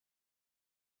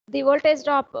 the voltage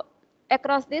drop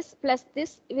across this plus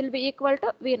this will be equal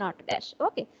to V naught dash.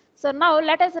 Okay. So now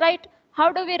let us write,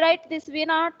 how do we write this V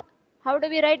naught? How do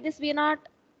we write this V naught?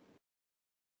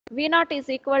 V naught is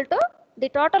equal to the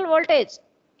total voltage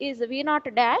is V naught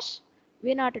dash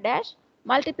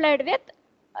multiplied with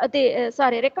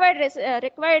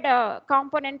required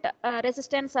component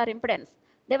resistance or impedance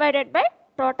divided by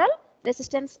total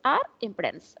resistance or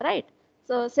impedance, right?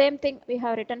 So same thing we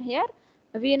have written here,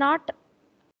 V naught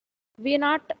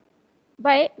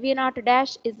by V naught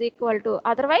dash is equal to,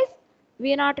 otherwise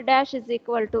V naught dash is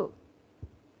equal to,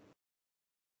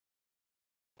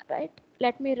 right?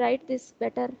 Let me write this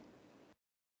better.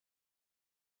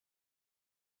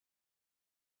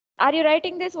 Are you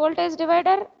writing this voltage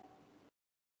divider?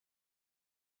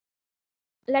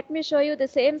 Let me show you the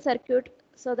same circuit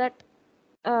so that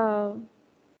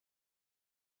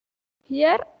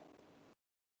here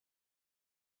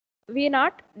V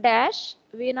naught dash,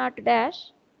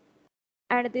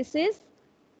 and this is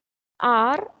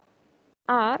R,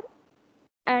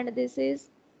 and this is,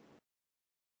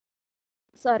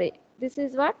 sorry, this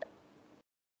is what?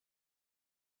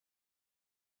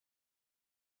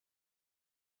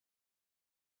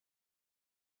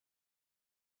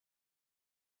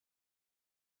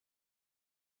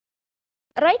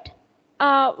 Right?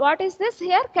 What is this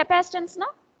here? Capacitance now.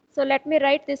 So let me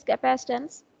write this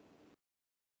capacitance.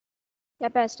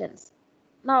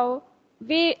 Now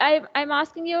I'm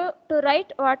asking you to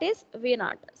write what is V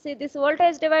naught. See, this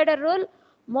voltage divider rule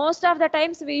most of the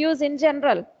times we use in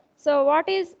general. So what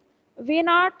is V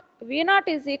naught? V naught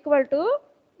is equal to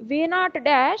V naught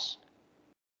dash.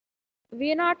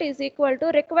 V naught is equal to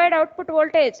required output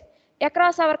voltage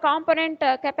across our component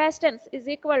capacitance is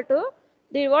equal to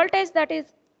the voltage, that is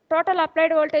total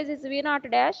applied voltage is V naught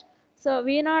dash. So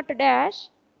V naught dash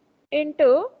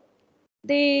into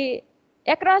the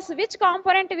across which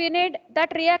component we need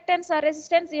that reactance or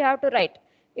resistance you have to write.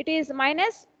 It is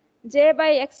minus J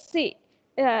by XC.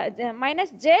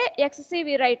 Minus J XC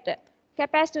we write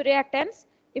capacitive reactance.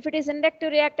 If it is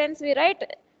inductive reactance we write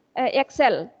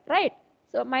XL, right?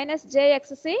 So minus J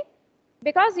XC,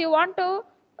 because you want to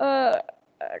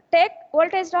take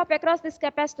voltage drop across this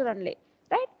capacitor only,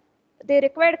 right? The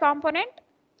required component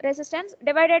resistance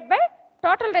divided by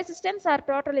total resistance or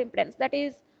total impedance, that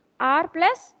is R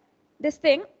plus this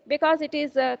thing, because it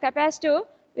is capacitive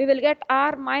we will get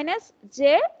R minus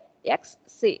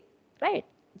JXC, right?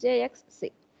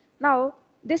 JXC. Now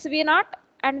this V naught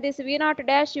and this V naught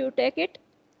dash you take it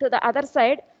to the other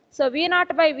side. So V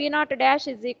naught by V naught dash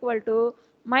is equal to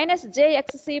minus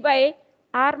JXC by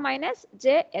R minus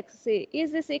JXC.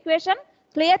 Is this equation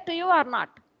clear to you or not?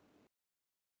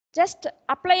 Just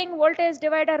applying voltage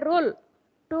divider rule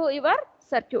to your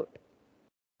circuit.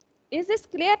 Is this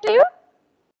clear to you?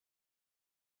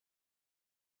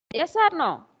 Yes or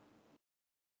no?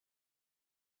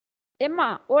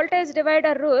 Emma, voltage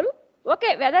divider rule.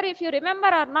 Okay, whether if you remember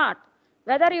or not,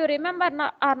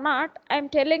 or not, I am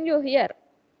telling you here.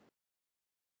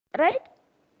 Right?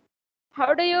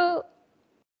 How do you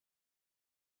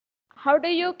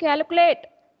calculate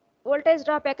voltage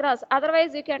drop across?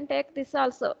 Otherwise, you can take this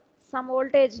also, some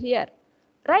voltage here,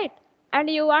 right? And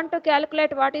you want to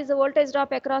calculate what is the voltage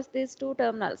drop across these two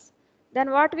terminals.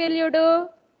 Then what will you do?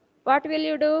 What will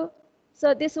you do?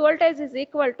 So this voltage is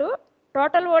equal to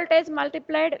total voltage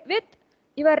multiplied with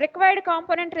your required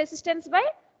component resistance by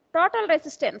total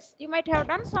resistance. You might have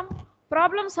done some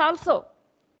problems also,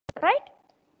 right?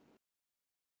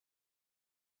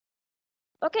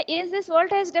 Okay, is this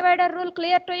voltage divider rule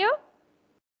clear to you?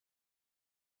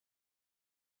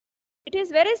 It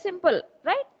is very simple,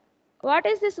 right? What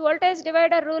is this voltage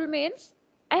divider rule means?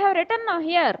 I have written now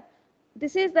here.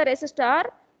 This is the resistor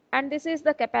and this is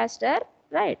the capacitor,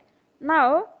 right?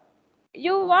 Now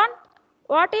you want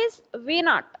what is V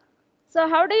naught. So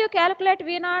how do you calculate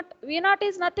V naught? V naught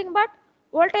is nothing but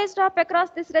voltage drop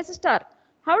across this resistor.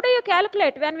 How do you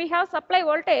calculate when we have supply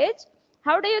voltage?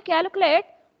 How do you calculate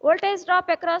voltage drop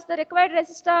across the required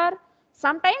resistor?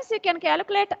 Sometimes you can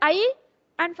calculate I,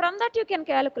 and from that you can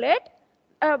calculate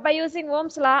by using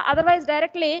Ohm's law, otherwise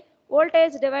directly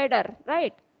voltage divider,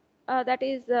 right? That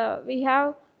is we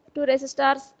have two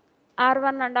resistors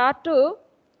R1 and R2,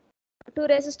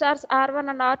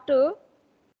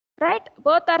 right?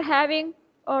 Both are having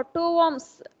 2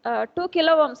 ohms, 2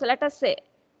 kilo ohms, let us say,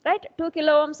 right? 2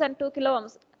 kilo ohms and 2 kilo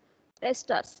ohms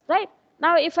resistors, right?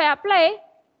 Now if I apply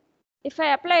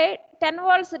 10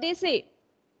 volts DC,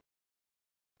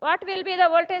 what will be the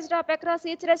voltage drop across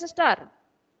each resistor?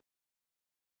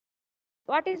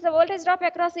 What is the voltage drop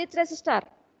across each resistor?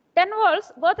 10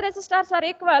 volts, both resistors are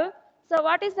equal. So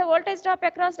what is the voltage drop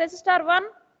across resistor 1?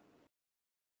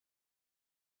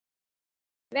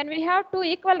 When we have two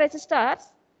equal resistors,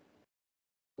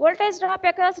 voltage drop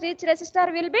across each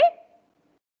resistor will be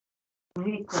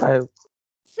 5.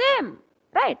 same,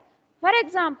 right? For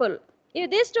example, if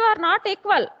these two are not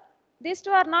equal,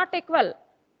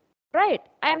 right?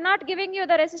 I am not giving you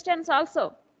the resistance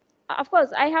also. Of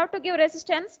course, I have to give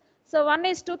resistance. So one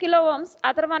is 2 kilo ohms,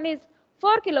 other one is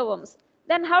 4 kilo ohms.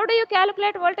 Then how do you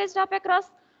calculate voltage drop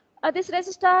across this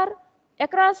resistor?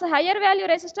 Across higher value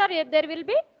resistor, there will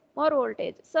be more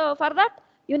voltage. So for that,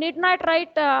 you need not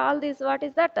write all these, what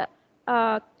is that?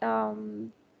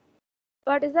 Ohm's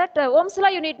law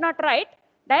you need not write.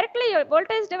 Directly your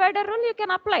voltage divider rule you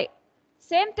can apply.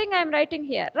 Same thing I am writing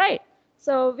here, right?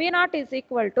 So V naught is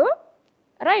equal to,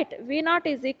 right? V naught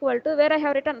is equal to, where I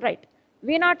have written, right?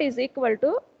 V naught is equal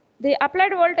to, the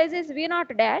applied voltage is V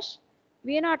naught dash,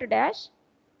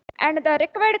 and the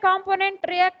required component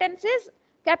reactance is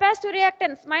capacitive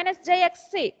reactance minus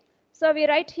JXC. So we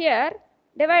write here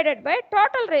divided by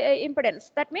total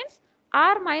impedance. That means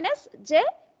R minus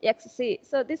JXC.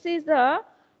 So this is the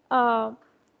uh,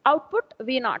 output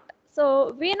V naught.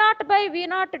 So V naught by V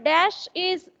naught dash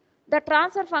is the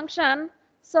transfer function.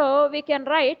 So we can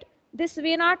write this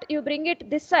V naught, you bring it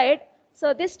this side.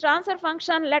 So this transfer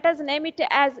function, let us name it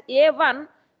as A1.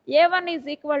 A1 is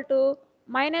equal to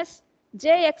minus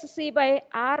jxc by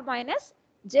r minus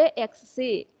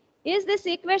jxc. Is this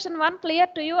equation 1 clear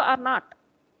to you or not?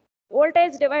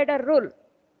 Voltage divider rule.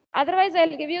 Otherwise, I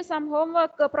will give you some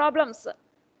homework problems.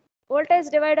 Voltage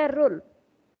divider rule.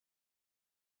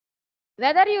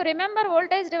 Whether you remember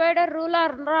voltage divider rule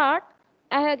or not,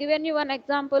 I have given you one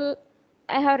example.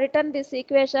 I have written this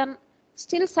equation.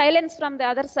 Still silence from the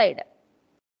other side.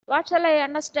 What shall I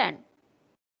understand?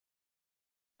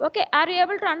 Okay, are you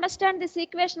able to understand this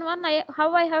equation 1,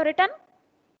 how I have written?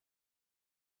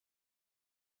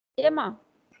 Emma.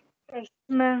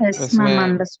 Ma'am. Yes, Yes, ma'am. ma'am.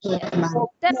 Understood, ma'am.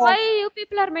 Then why you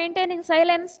people are maintaining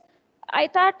silence? I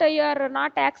thought you are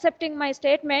not accepting my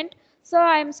statement, so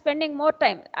I am spending more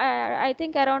time. I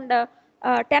think around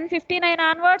 10:59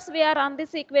 onwards we are on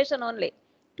this equation only.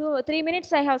 2-3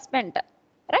 minutes I have spent,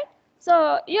 right?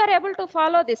 So you are able to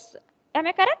follow this. Am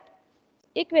I correct?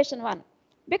 Equation 1.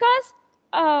 Because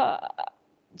uh,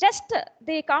 just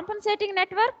the compensating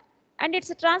network and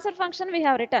its transfer function we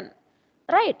have written,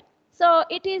 right? So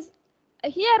it is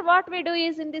here what we do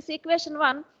is in this equation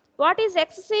 1, what is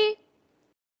XC?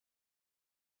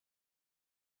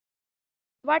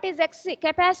 What is XC?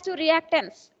 Capacitive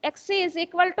reactance. XC is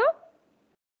equal to,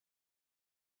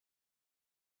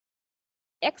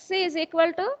 XC is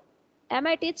equal to, am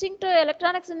I teaching to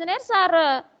electronics engineers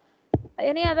or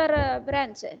any other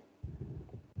branch?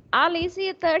 All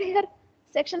EC third year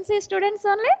section C students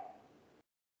only?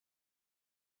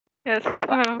 Yes,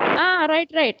 ma'am.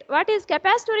 Right. What is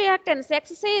capacitive reactance?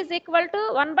 XC is equal to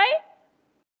 1 by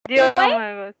 2 Dear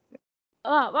pi?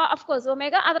 my Of course,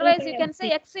 omega. Otherwise, you can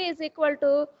say XC is equal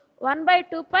to 1 by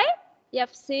 2 pi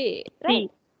FC, right?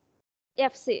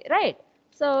 FC, right?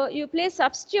 So you please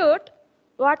substitute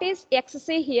what is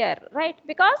XC here, right?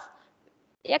 Because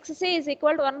XC is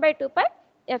equal to 1 by 2 pi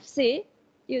FC.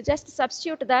 You just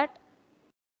substitute that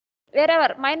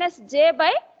wherever minus J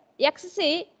by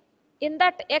XC. In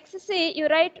that XC, you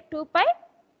write 2 pi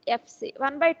FC,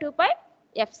 1 by 2 pi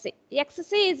FC.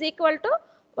 XC is equal to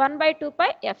 1 by 2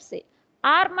 pi FC.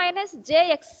 R minus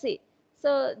JXC.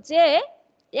 So J,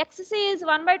 XC is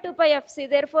 1 by 2 pi FC.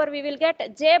 Therefore, we will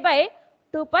get J by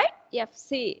 2 pi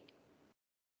FC.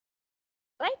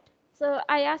 Right? So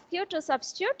I ask you to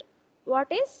substitute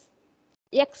what is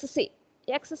XC.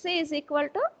 XC is equal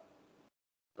to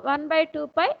 1 by 2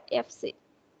 pi FC.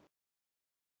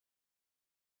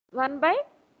 1 by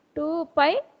 2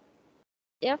 pi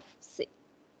FC.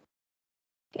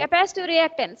 Capacitive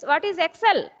reactance. What is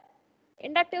XL?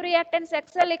 Inductive reactance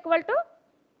XL equal to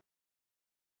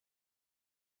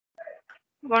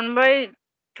 1 by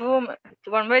 2,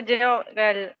 1 by J L.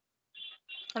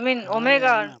 I mean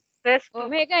omega plus 2.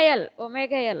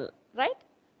 omega L, right?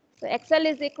 So XL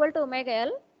is equal to omega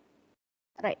L,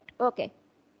 right? Okay.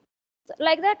 So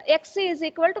like that, XC is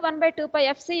equal to 1 by 2 pi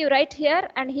FC. You write here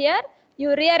and here.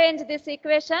 You rearrange this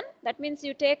equation. That means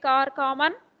you take R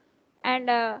common and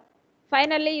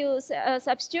finally you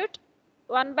substitute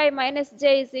 1 by minus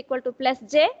J is equal to plus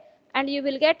J and you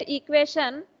will get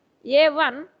equation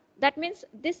A1. That means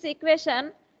this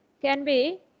equation can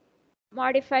be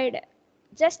modified.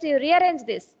 Just you rearrange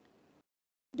this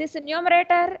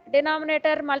numerator,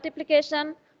 denominator,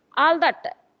 multiplication, all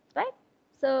that, right?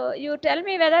 So you tell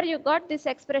me whether you got this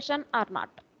expression or not.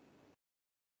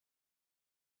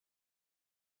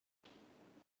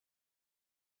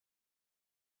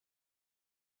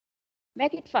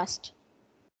 Make it fast.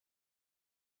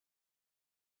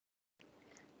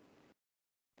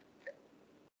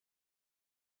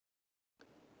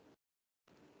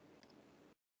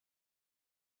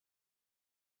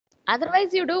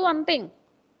 Otherwise, you do one thing.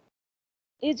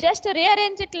 You just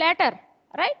rearrange it later,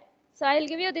 right? So I'll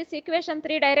give you this equation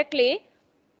 3 directly.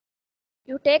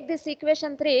 You take this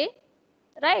equation 3,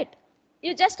 right?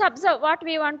 You just observe what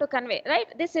we want to convey, right?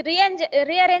 This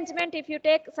rearrangement, if you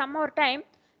take some more time,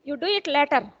 you do it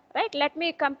later, right? Let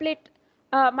me complete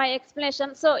my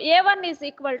explanation. So A1 is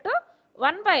equal to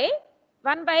 1 by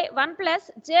 1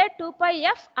 plus J 2 pi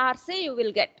F RC you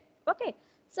will get. Okay.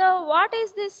 So what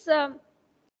is this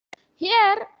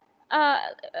here?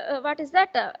 What is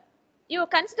that? You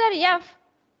consider F,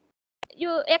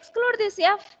 you exclude this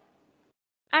F,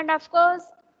 and of course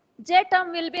J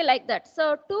term will be like that.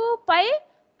 So 2 pi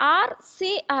R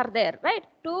C are there, right?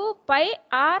 2 pi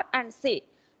R and C.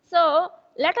 So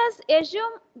let us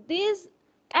assume these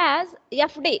as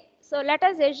FD. So let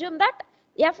us assume that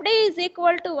FD is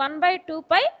equal to 1 by 2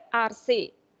 pi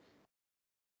RC.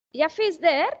 F is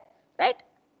there, right?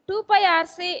 2 pi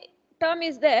RC term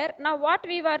is there. Now what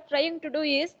we were trying to do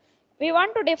is, we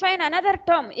want to define another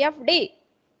term FD,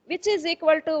 which is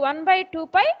equal to 1 by 2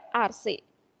 pi RC.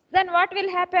 Then what will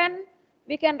happen?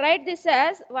 We can write this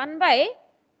as 1 by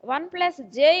 1 plus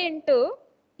J into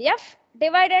F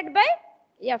divided by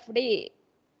FD,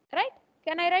 right?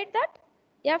 Can I write that?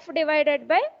 F divided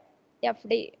by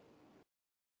FD,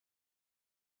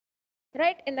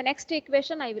 right? In the next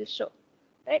equation I will show.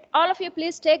 Right, all of you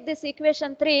please take this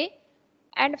equation 3,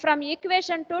 and from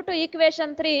equation 2 to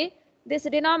equation 3, this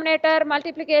denominator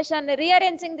multiplication,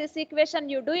 rearranging this equation,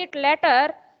 you do it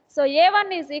later. So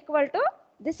A1 is equal to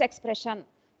this expression.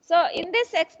 So in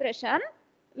this expression,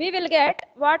 we will get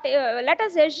what, let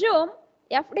us assume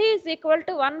FD is equal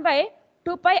to 1 by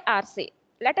 2 pi RC.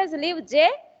 Let us leave J,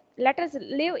 let us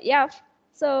leave F.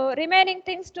 So remaining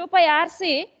things 2 pi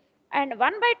RC and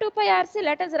 1 by 2 pi RC,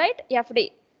 let us write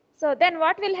FD. So then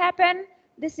what will happen?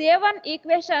 This A1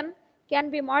 equation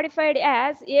can be modified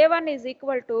as A1 is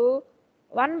equal to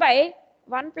 1 by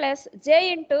 1 plus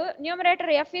J into numerator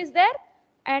F is there,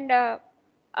 and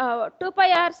 2 pi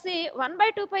RC, 1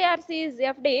 by 2 pi RC is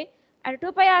FD, and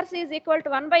 2 pi RC is equal to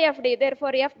 1 by FD,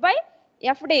 therefore F by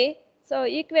FD. So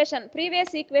equation,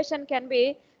 previous equation can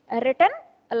be written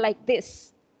like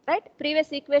this, right?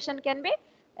 Previous equation can be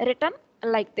written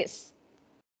like this.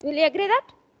 Will you agree that?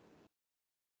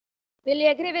 Will you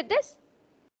agree with this?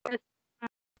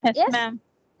 Yes, ma'am.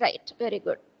 Right, very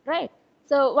good. Right.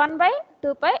 So 1 by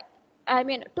 2 pi, I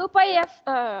mean 2 pi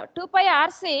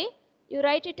RC, you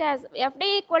write it as FD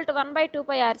equal to 1 by 2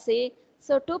 pi RC.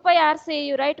 So 2 pi RC,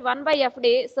 you write 1 by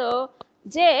FD. So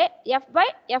J F by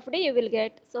FD you will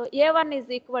get. So A1 is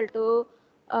equal to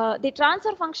the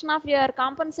transfer function of your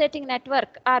compensating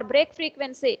network or break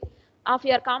frequency of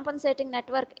your compensating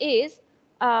network is,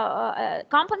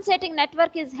 compensating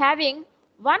network is having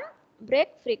one break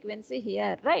frequency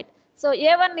here, right? So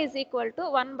A1 is equal to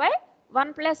 1 by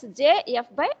 1 plus J F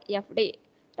by FD,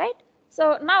 right?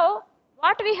 So now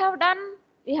what we have done,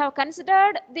 we have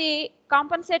considered the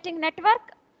compensating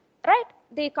network, right?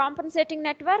 The compensating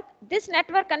network, this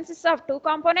network consists of two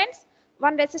components,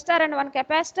 one resistor and one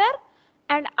capacitor,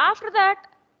 and after that,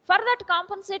 for that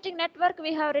compensating network,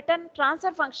 we have written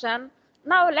transfer function.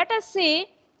 Now let us see,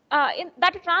 in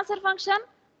that transfer function,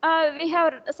 we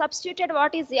have substituted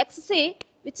what is XC,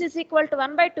 which is equal to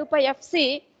 1 by 2 pi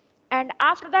FC, and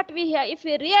after that we have, if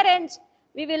we rearrange,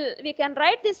 we can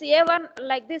write this A1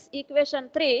 like this equation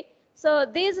 3. So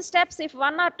these steps, if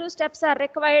 1 or 2 steps are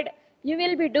required, you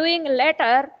will be doing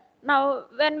later. Now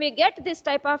when we get this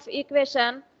type of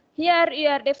equation, here you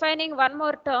are defining one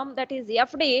more term, that is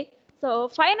FD. So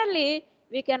finally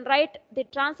we can write the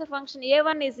transfer function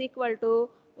A1 is equal to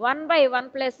 1 by 1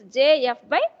 plus JF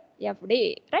by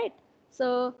FD, right?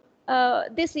 So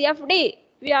this FD,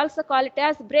 we also call it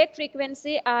as break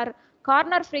frequency or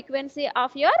corner frequency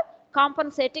of your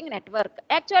compensating network.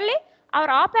 Actually, our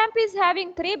OpAmp is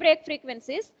having 3 break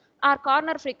frequencies or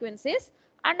corner frequencies,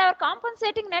 and our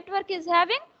compensating network is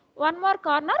having one more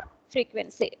corner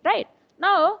frequency, right?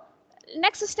 Now,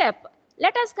 next step,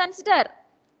 let us consider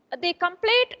the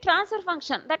complete transfer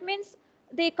function. That means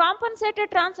the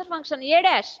compensated transfer function A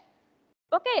dash.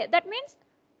 Okay, that means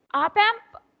OpAmp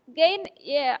gain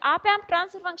OpAmp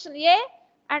transfer function A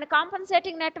and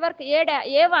compensating network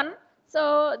A1.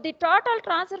 So the total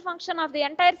transfer function of the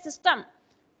entire system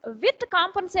with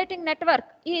compensating network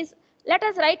is, let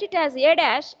us write it as A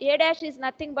dash. A dash is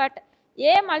nothing but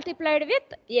A multiplied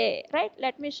with A, right?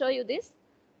 Let me show you this,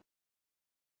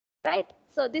 right?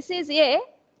 So this is A,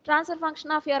 transfer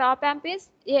function of your OpAmp is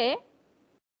A.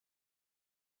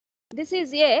 This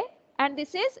is A and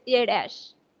this is A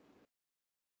dash.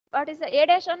 What is the A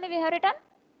dash only we have written?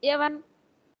 A1,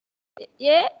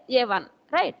 A1,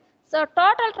 right? So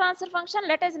total transfer function,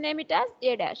 let us name it as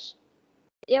A dash.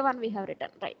 A1 we have written,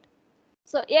 right?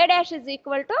 So A dash is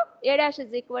equal to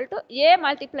A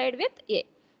multiplied with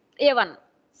A1.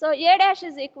 So A dash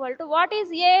is equal to, what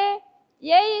is A?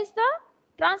 A is the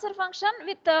transfer function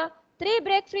with 3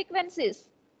 break frequencies.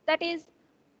 That is,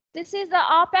 this is the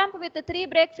op-amp with the 3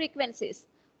 break frequencies.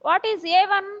 What is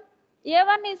A1?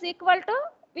 A1 is equal to,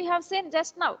 we have seen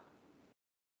just now,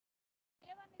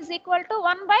 A1 is equal to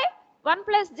 1 by 1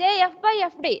 plus JF by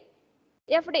FD.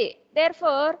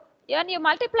 Therefore, when you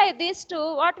multiply these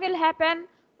two, what will happen?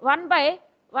 1 by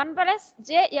 1 plus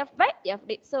JF by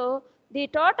FD. So, the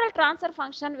total transfer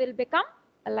function will become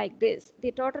like this.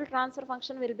 The total transfer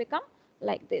function will become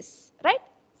like this, right?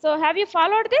 So, have you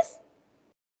followed this?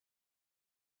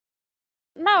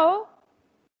 Now,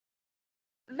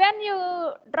 when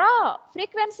you draw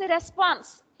frequency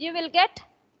response, you will get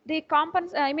the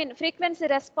frequency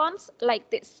response like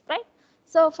this, right?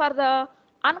 So for the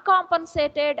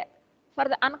uncompensated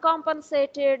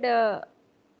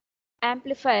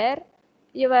amplifier,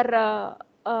 your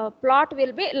plot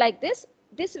will be like this.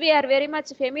 This we are very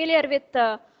much familiar with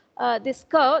this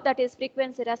curve, that is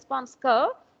frequency response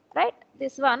curve, right?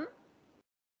 This one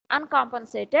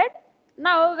uncompensated.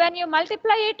 Now when you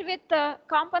multiply it with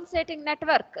compensating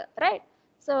network, right?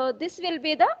 So this will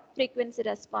be the frequency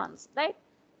response, right?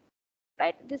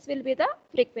 This will be the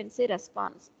frequency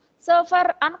response. So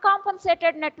for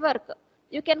uncompensated network,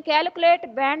 you can calculate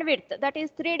bandwidth, that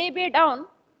is 3 dB down,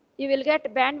 you will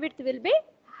get bandwidth will be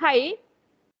high.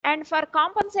 And for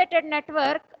compensated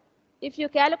network, if you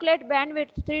calculate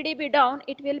bandwidth 3 dB down,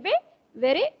 it will be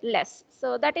very less.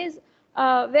 So that is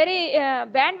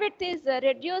bandwidth is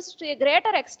reduced to a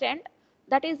greater extent.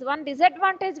 That is one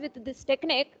disadvantage with this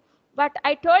technique. But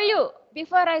I told you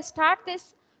before I start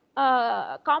this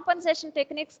compensation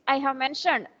techniques, I have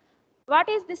mentioned what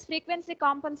is this frequency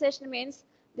compensation means.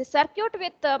 The circuit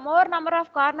with more number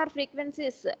of corner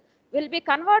frequencies will be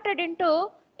converted into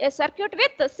a circuit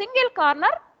with a single corner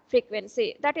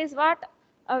frequency. That is what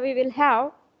we will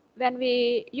have when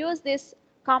we use this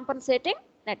compensating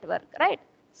network, right?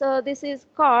 So this is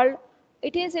called,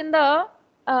 it is in the,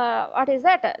 what is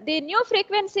that? The new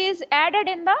frequency is added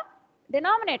in the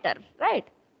denominator, right?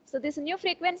 So this new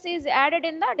frequency is added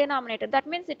in the denominator. That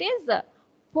means it is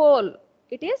pole.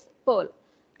 It is pole.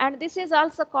 And this is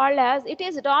also called as, it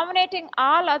is dominating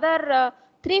all other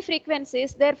 3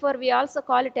 frequencies. Therefore, we also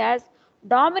call it as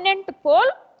dominant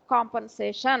pole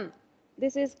compensation.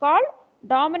 This is called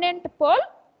dominant pole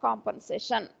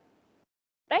compensation,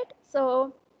 right?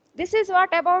 So this is what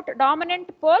about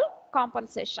dominant pole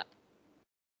compensation.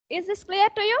 Is this clear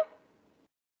to you?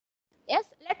 Yes,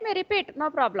 let me repeat,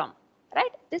 no problem,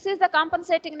 right? This is the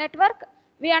compensating network.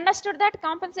 We understood that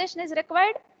compensation is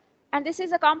required, and this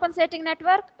is a compensating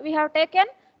network. We have taken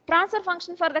transfer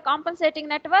function for the compensating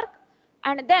network,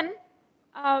 and then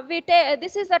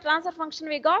this is the transfer function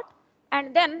we got,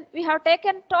 and then we have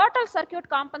taken total circuit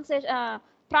compensation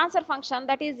transfer function,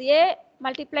 that is A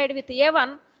multiplied with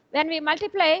A1. When we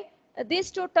multiply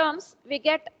these two terms, we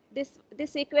get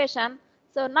this equation.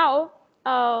 So now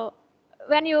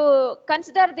when you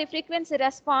consider the frequency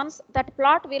response, that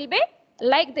plot will be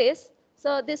like this.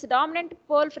 So this dominant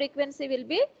pole frequency will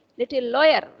be little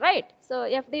lower, right? So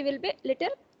FD will be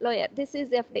little lower. This is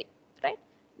FD, right?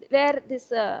 Where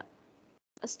this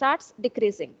starts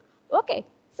decreasing. Okay,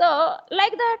 so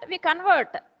like that we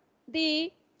convert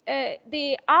the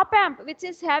op-amp which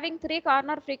is having 3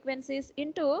 corner frequencies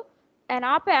into an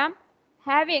op-amp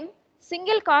having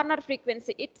single corner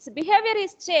frequency. Its behavior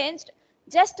is changed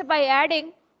just by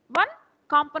adding one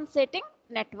compensating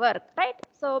network, right?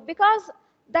 So because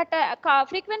that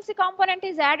frequency component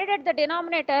is added at the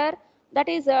denominator, that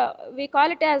is we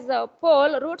call it as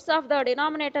pole. Roots of the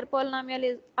denominator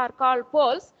polynomial are called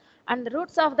poles, and the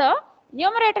roots of the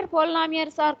numerator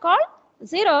polynomials are called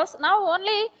zeros. Now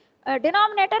only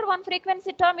denominator one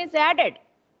frequency term is added.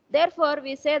 Therefore,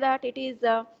 we say that it is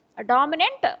a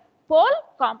dominant pole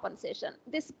compensation.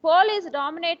 This pole is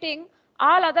dominating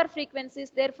all other frequencies.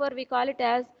 Therefore, we call it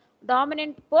as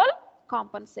dominant pole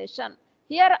compensation.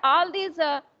 Here all these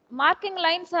marking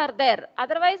lines are there.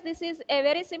 Otherwise, this is a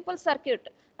very simple circuit,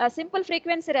 a simple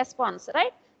frequency response,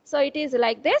 right? So it is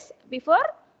like this before,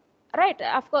 right?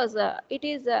 Of course, it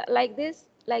is like this,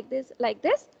 like this, like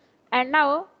this, and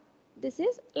now this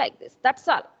is like this. That's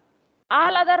all.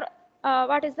 All other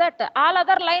what is that? All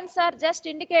other lines are just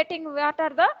indicating what are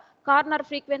the corner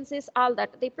frequencies. All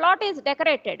that. The plot is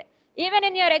decorated. Even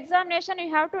in your examination, you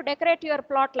have to decorate your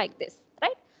plot like this,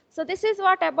 right? So this is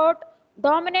what about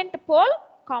dominant pole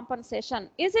compensation.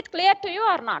 Is it clear to you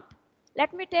or not?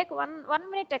 Let me take one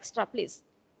minute extra, please.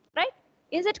 Right?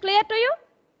 Is it clear to you?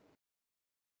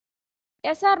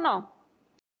 Yes or no?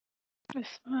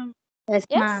 Yes, ma'am. Yes,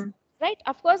 Yes, ma'am. right.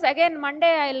 Of course, again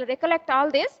Monday I'll recollect all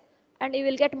this and you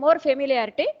will get more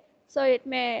familiarity. So it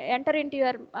may enter into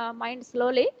your mind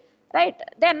slowly, right?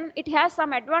 Then it has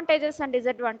some advantages and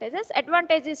disadvantages.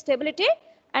 Advantage is stability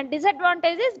and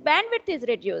disadvantage is bandwidth is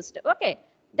reduced. Okay.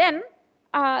 Then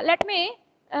let me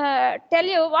tell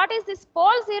you what is this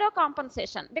pole zero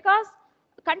compensation, because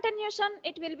continuation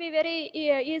it will be very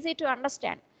easy to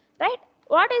understand, right?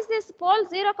 What is this pole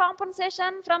zero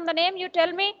compensation? From the name you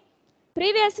tell me.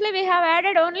 Previously we have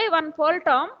added only one pole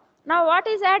term. Now what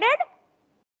is added?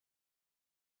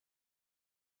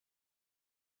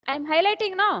 I am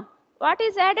highlighting now. What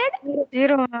is added?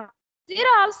 0, ma'am. 0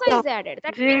 also is added.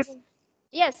 That 0. means,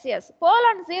 yes, pole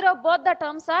and 0, both the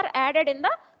terms are added in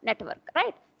the network,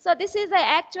 right? So this is the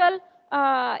actual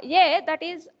A, that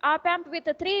is op-amp with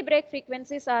 3 break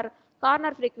frequencies or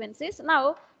corner frequencies.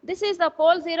 Now this is the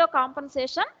pole 0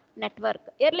 compensation network.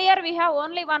 Earlier we have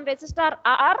only one resistor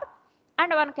R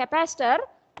and one capacitor.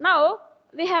 Now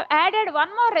we have added one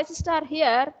more resistor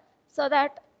here, so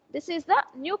that this is the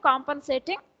new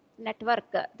compensating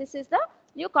network. This is the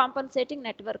new compensating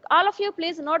network. All of you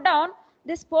please note down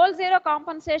this pole zero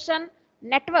compensation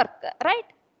network, right?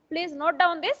 Please note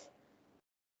down this.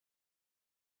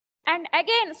 And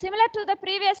again, similar to the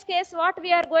previous case, what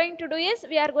we are going to do is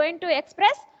we are going to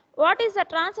express what is the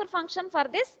transfer function for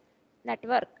this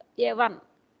network A1.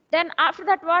 Then after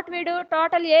that, what we do,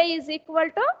 total A is equal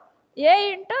to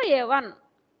A into A1.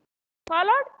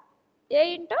 Followed?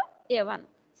 A into A1.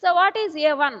 So what is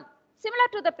A1? Similar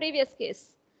to the previous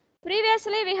case.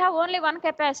 Previously we have only one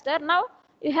capacitor. Now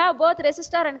you have both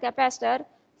resistor and capacitor.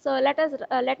 So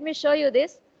let me show you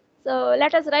this. So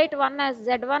let us write one as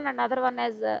Z1 and other one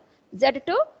as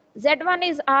Z2. Z1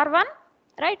 is R1,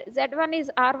 right? Z1 is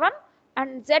R1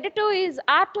 and Z2 is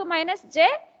R2 minus J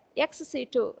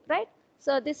XC2, right?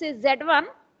 So this is Z1.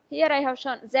 Here I have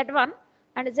shown Z1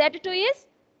 and Z2 is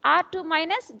R2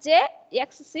 minus J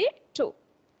XC2,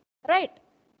 right?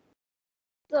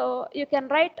 So you can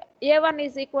write A1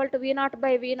 is equal to V0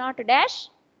 by V0 dash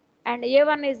and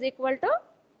A1 is equal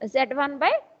to Z1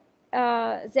 by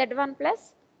Z1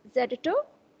 plus Z2,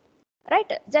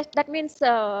 right? Just that means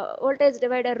voltage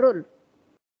divider rule,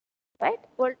 right?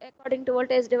 According to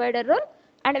voltage divider rule.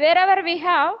 And wherever we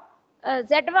have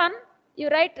Z1, you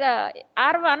write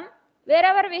R1.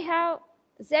 Wherever we have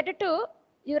Z2,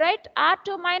 you write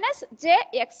R2 minus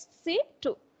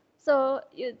JXC2. So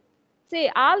you see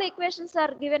all equations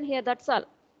are given here, that's all.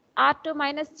 R2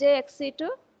 minus JXC2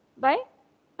 by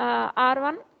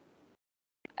R1,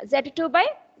 Z2 by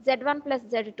Z1 plus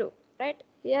Z2, right?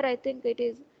 Here I think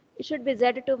it should be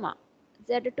Z2 ma.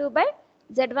 Z2 by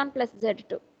Z1 plus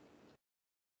Z2.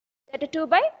 Z2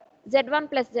 by Z1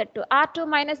 plus Z2. R2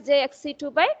 minus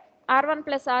JXC2 by R1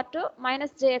 plus R2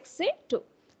 minus JXC2.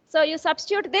 So you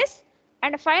substitute this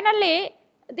and finally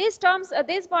these terms,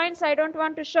 these points I don't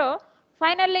want to show.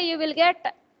 Finally you will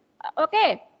get,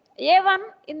 okay, A1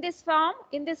 in this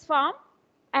form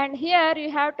and here you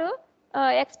have to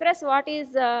express what is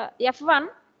F1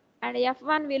 and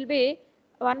F1 will be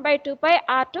 1 by 2 pi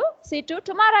R2 C2.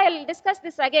 Tomorrow I will discuss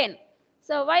this again.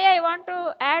 So why I want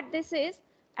to add this is,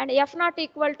 and F0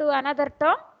 equal to another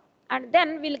term and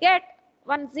then we'll get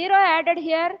one 0 added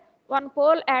here, one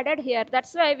pole added here.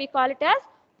 That's why we call it as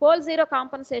pole 0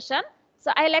 compensation.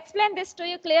 So I'll explain this to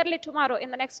you clearly tomorrow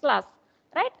in the next class,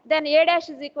 right? Then A dash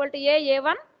is equal to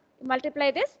A1,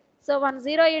 multiply this. So one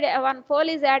pole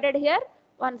is added here,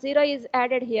 one 0 is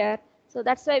added here. So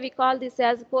that's why we call this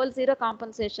as pole 0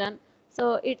 compensation.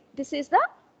 So this is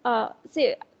the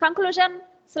see, conclusion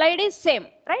slide is same,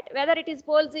 right? Whether it is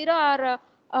pole 0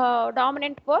 or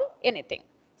dominant pole, anything.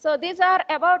 So these are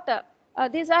about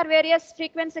these are various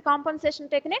frequency compensation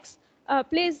techniques.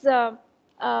 Please,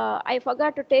 I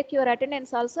forgot to take your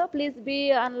attendance also. Please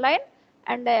be online,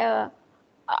 and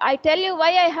I tell you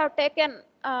why I have taken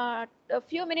a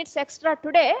few minutes extra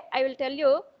today. I will tell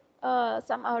you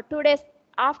some 2 days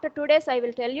after 2 days. I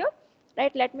will tell you,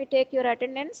 right? Let me take your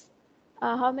attendance.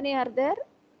 How many are there?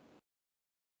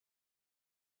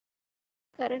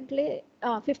 Currently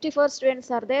 54 students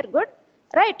are there. Good,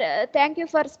 right? Thank you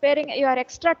for sparing your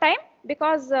extra time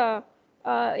because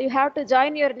you have to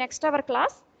join your next hour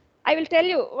class. I will tell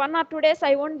you 1 or 2 days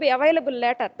I won't be available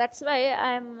later. That's why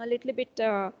I am a little bit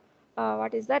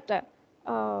what is that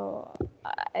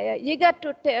eager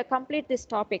to complete this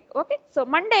topic. Okay, so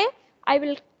Monday I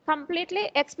will completely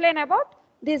explain about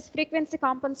these frequency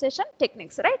compensation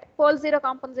techniques, right? Pole 0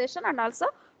 compensation and also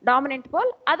dominant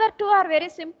pole. Other two are very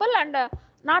simple and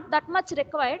not that much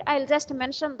required. I'll just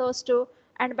mention those two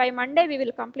and by Monday we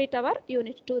will complete our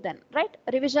unit 2 then, right?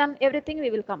 Revision, everything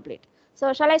we will complete.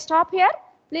 So shall I stop here?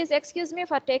 Please excuse me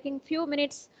for taking few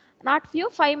minutes, not few,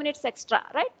 5 minutes extra,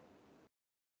 right?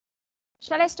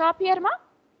 Shall I stop here, ma?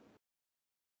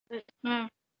 Hmm.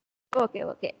 Okay,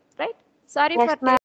 right. Sorry Yes, for ma'am.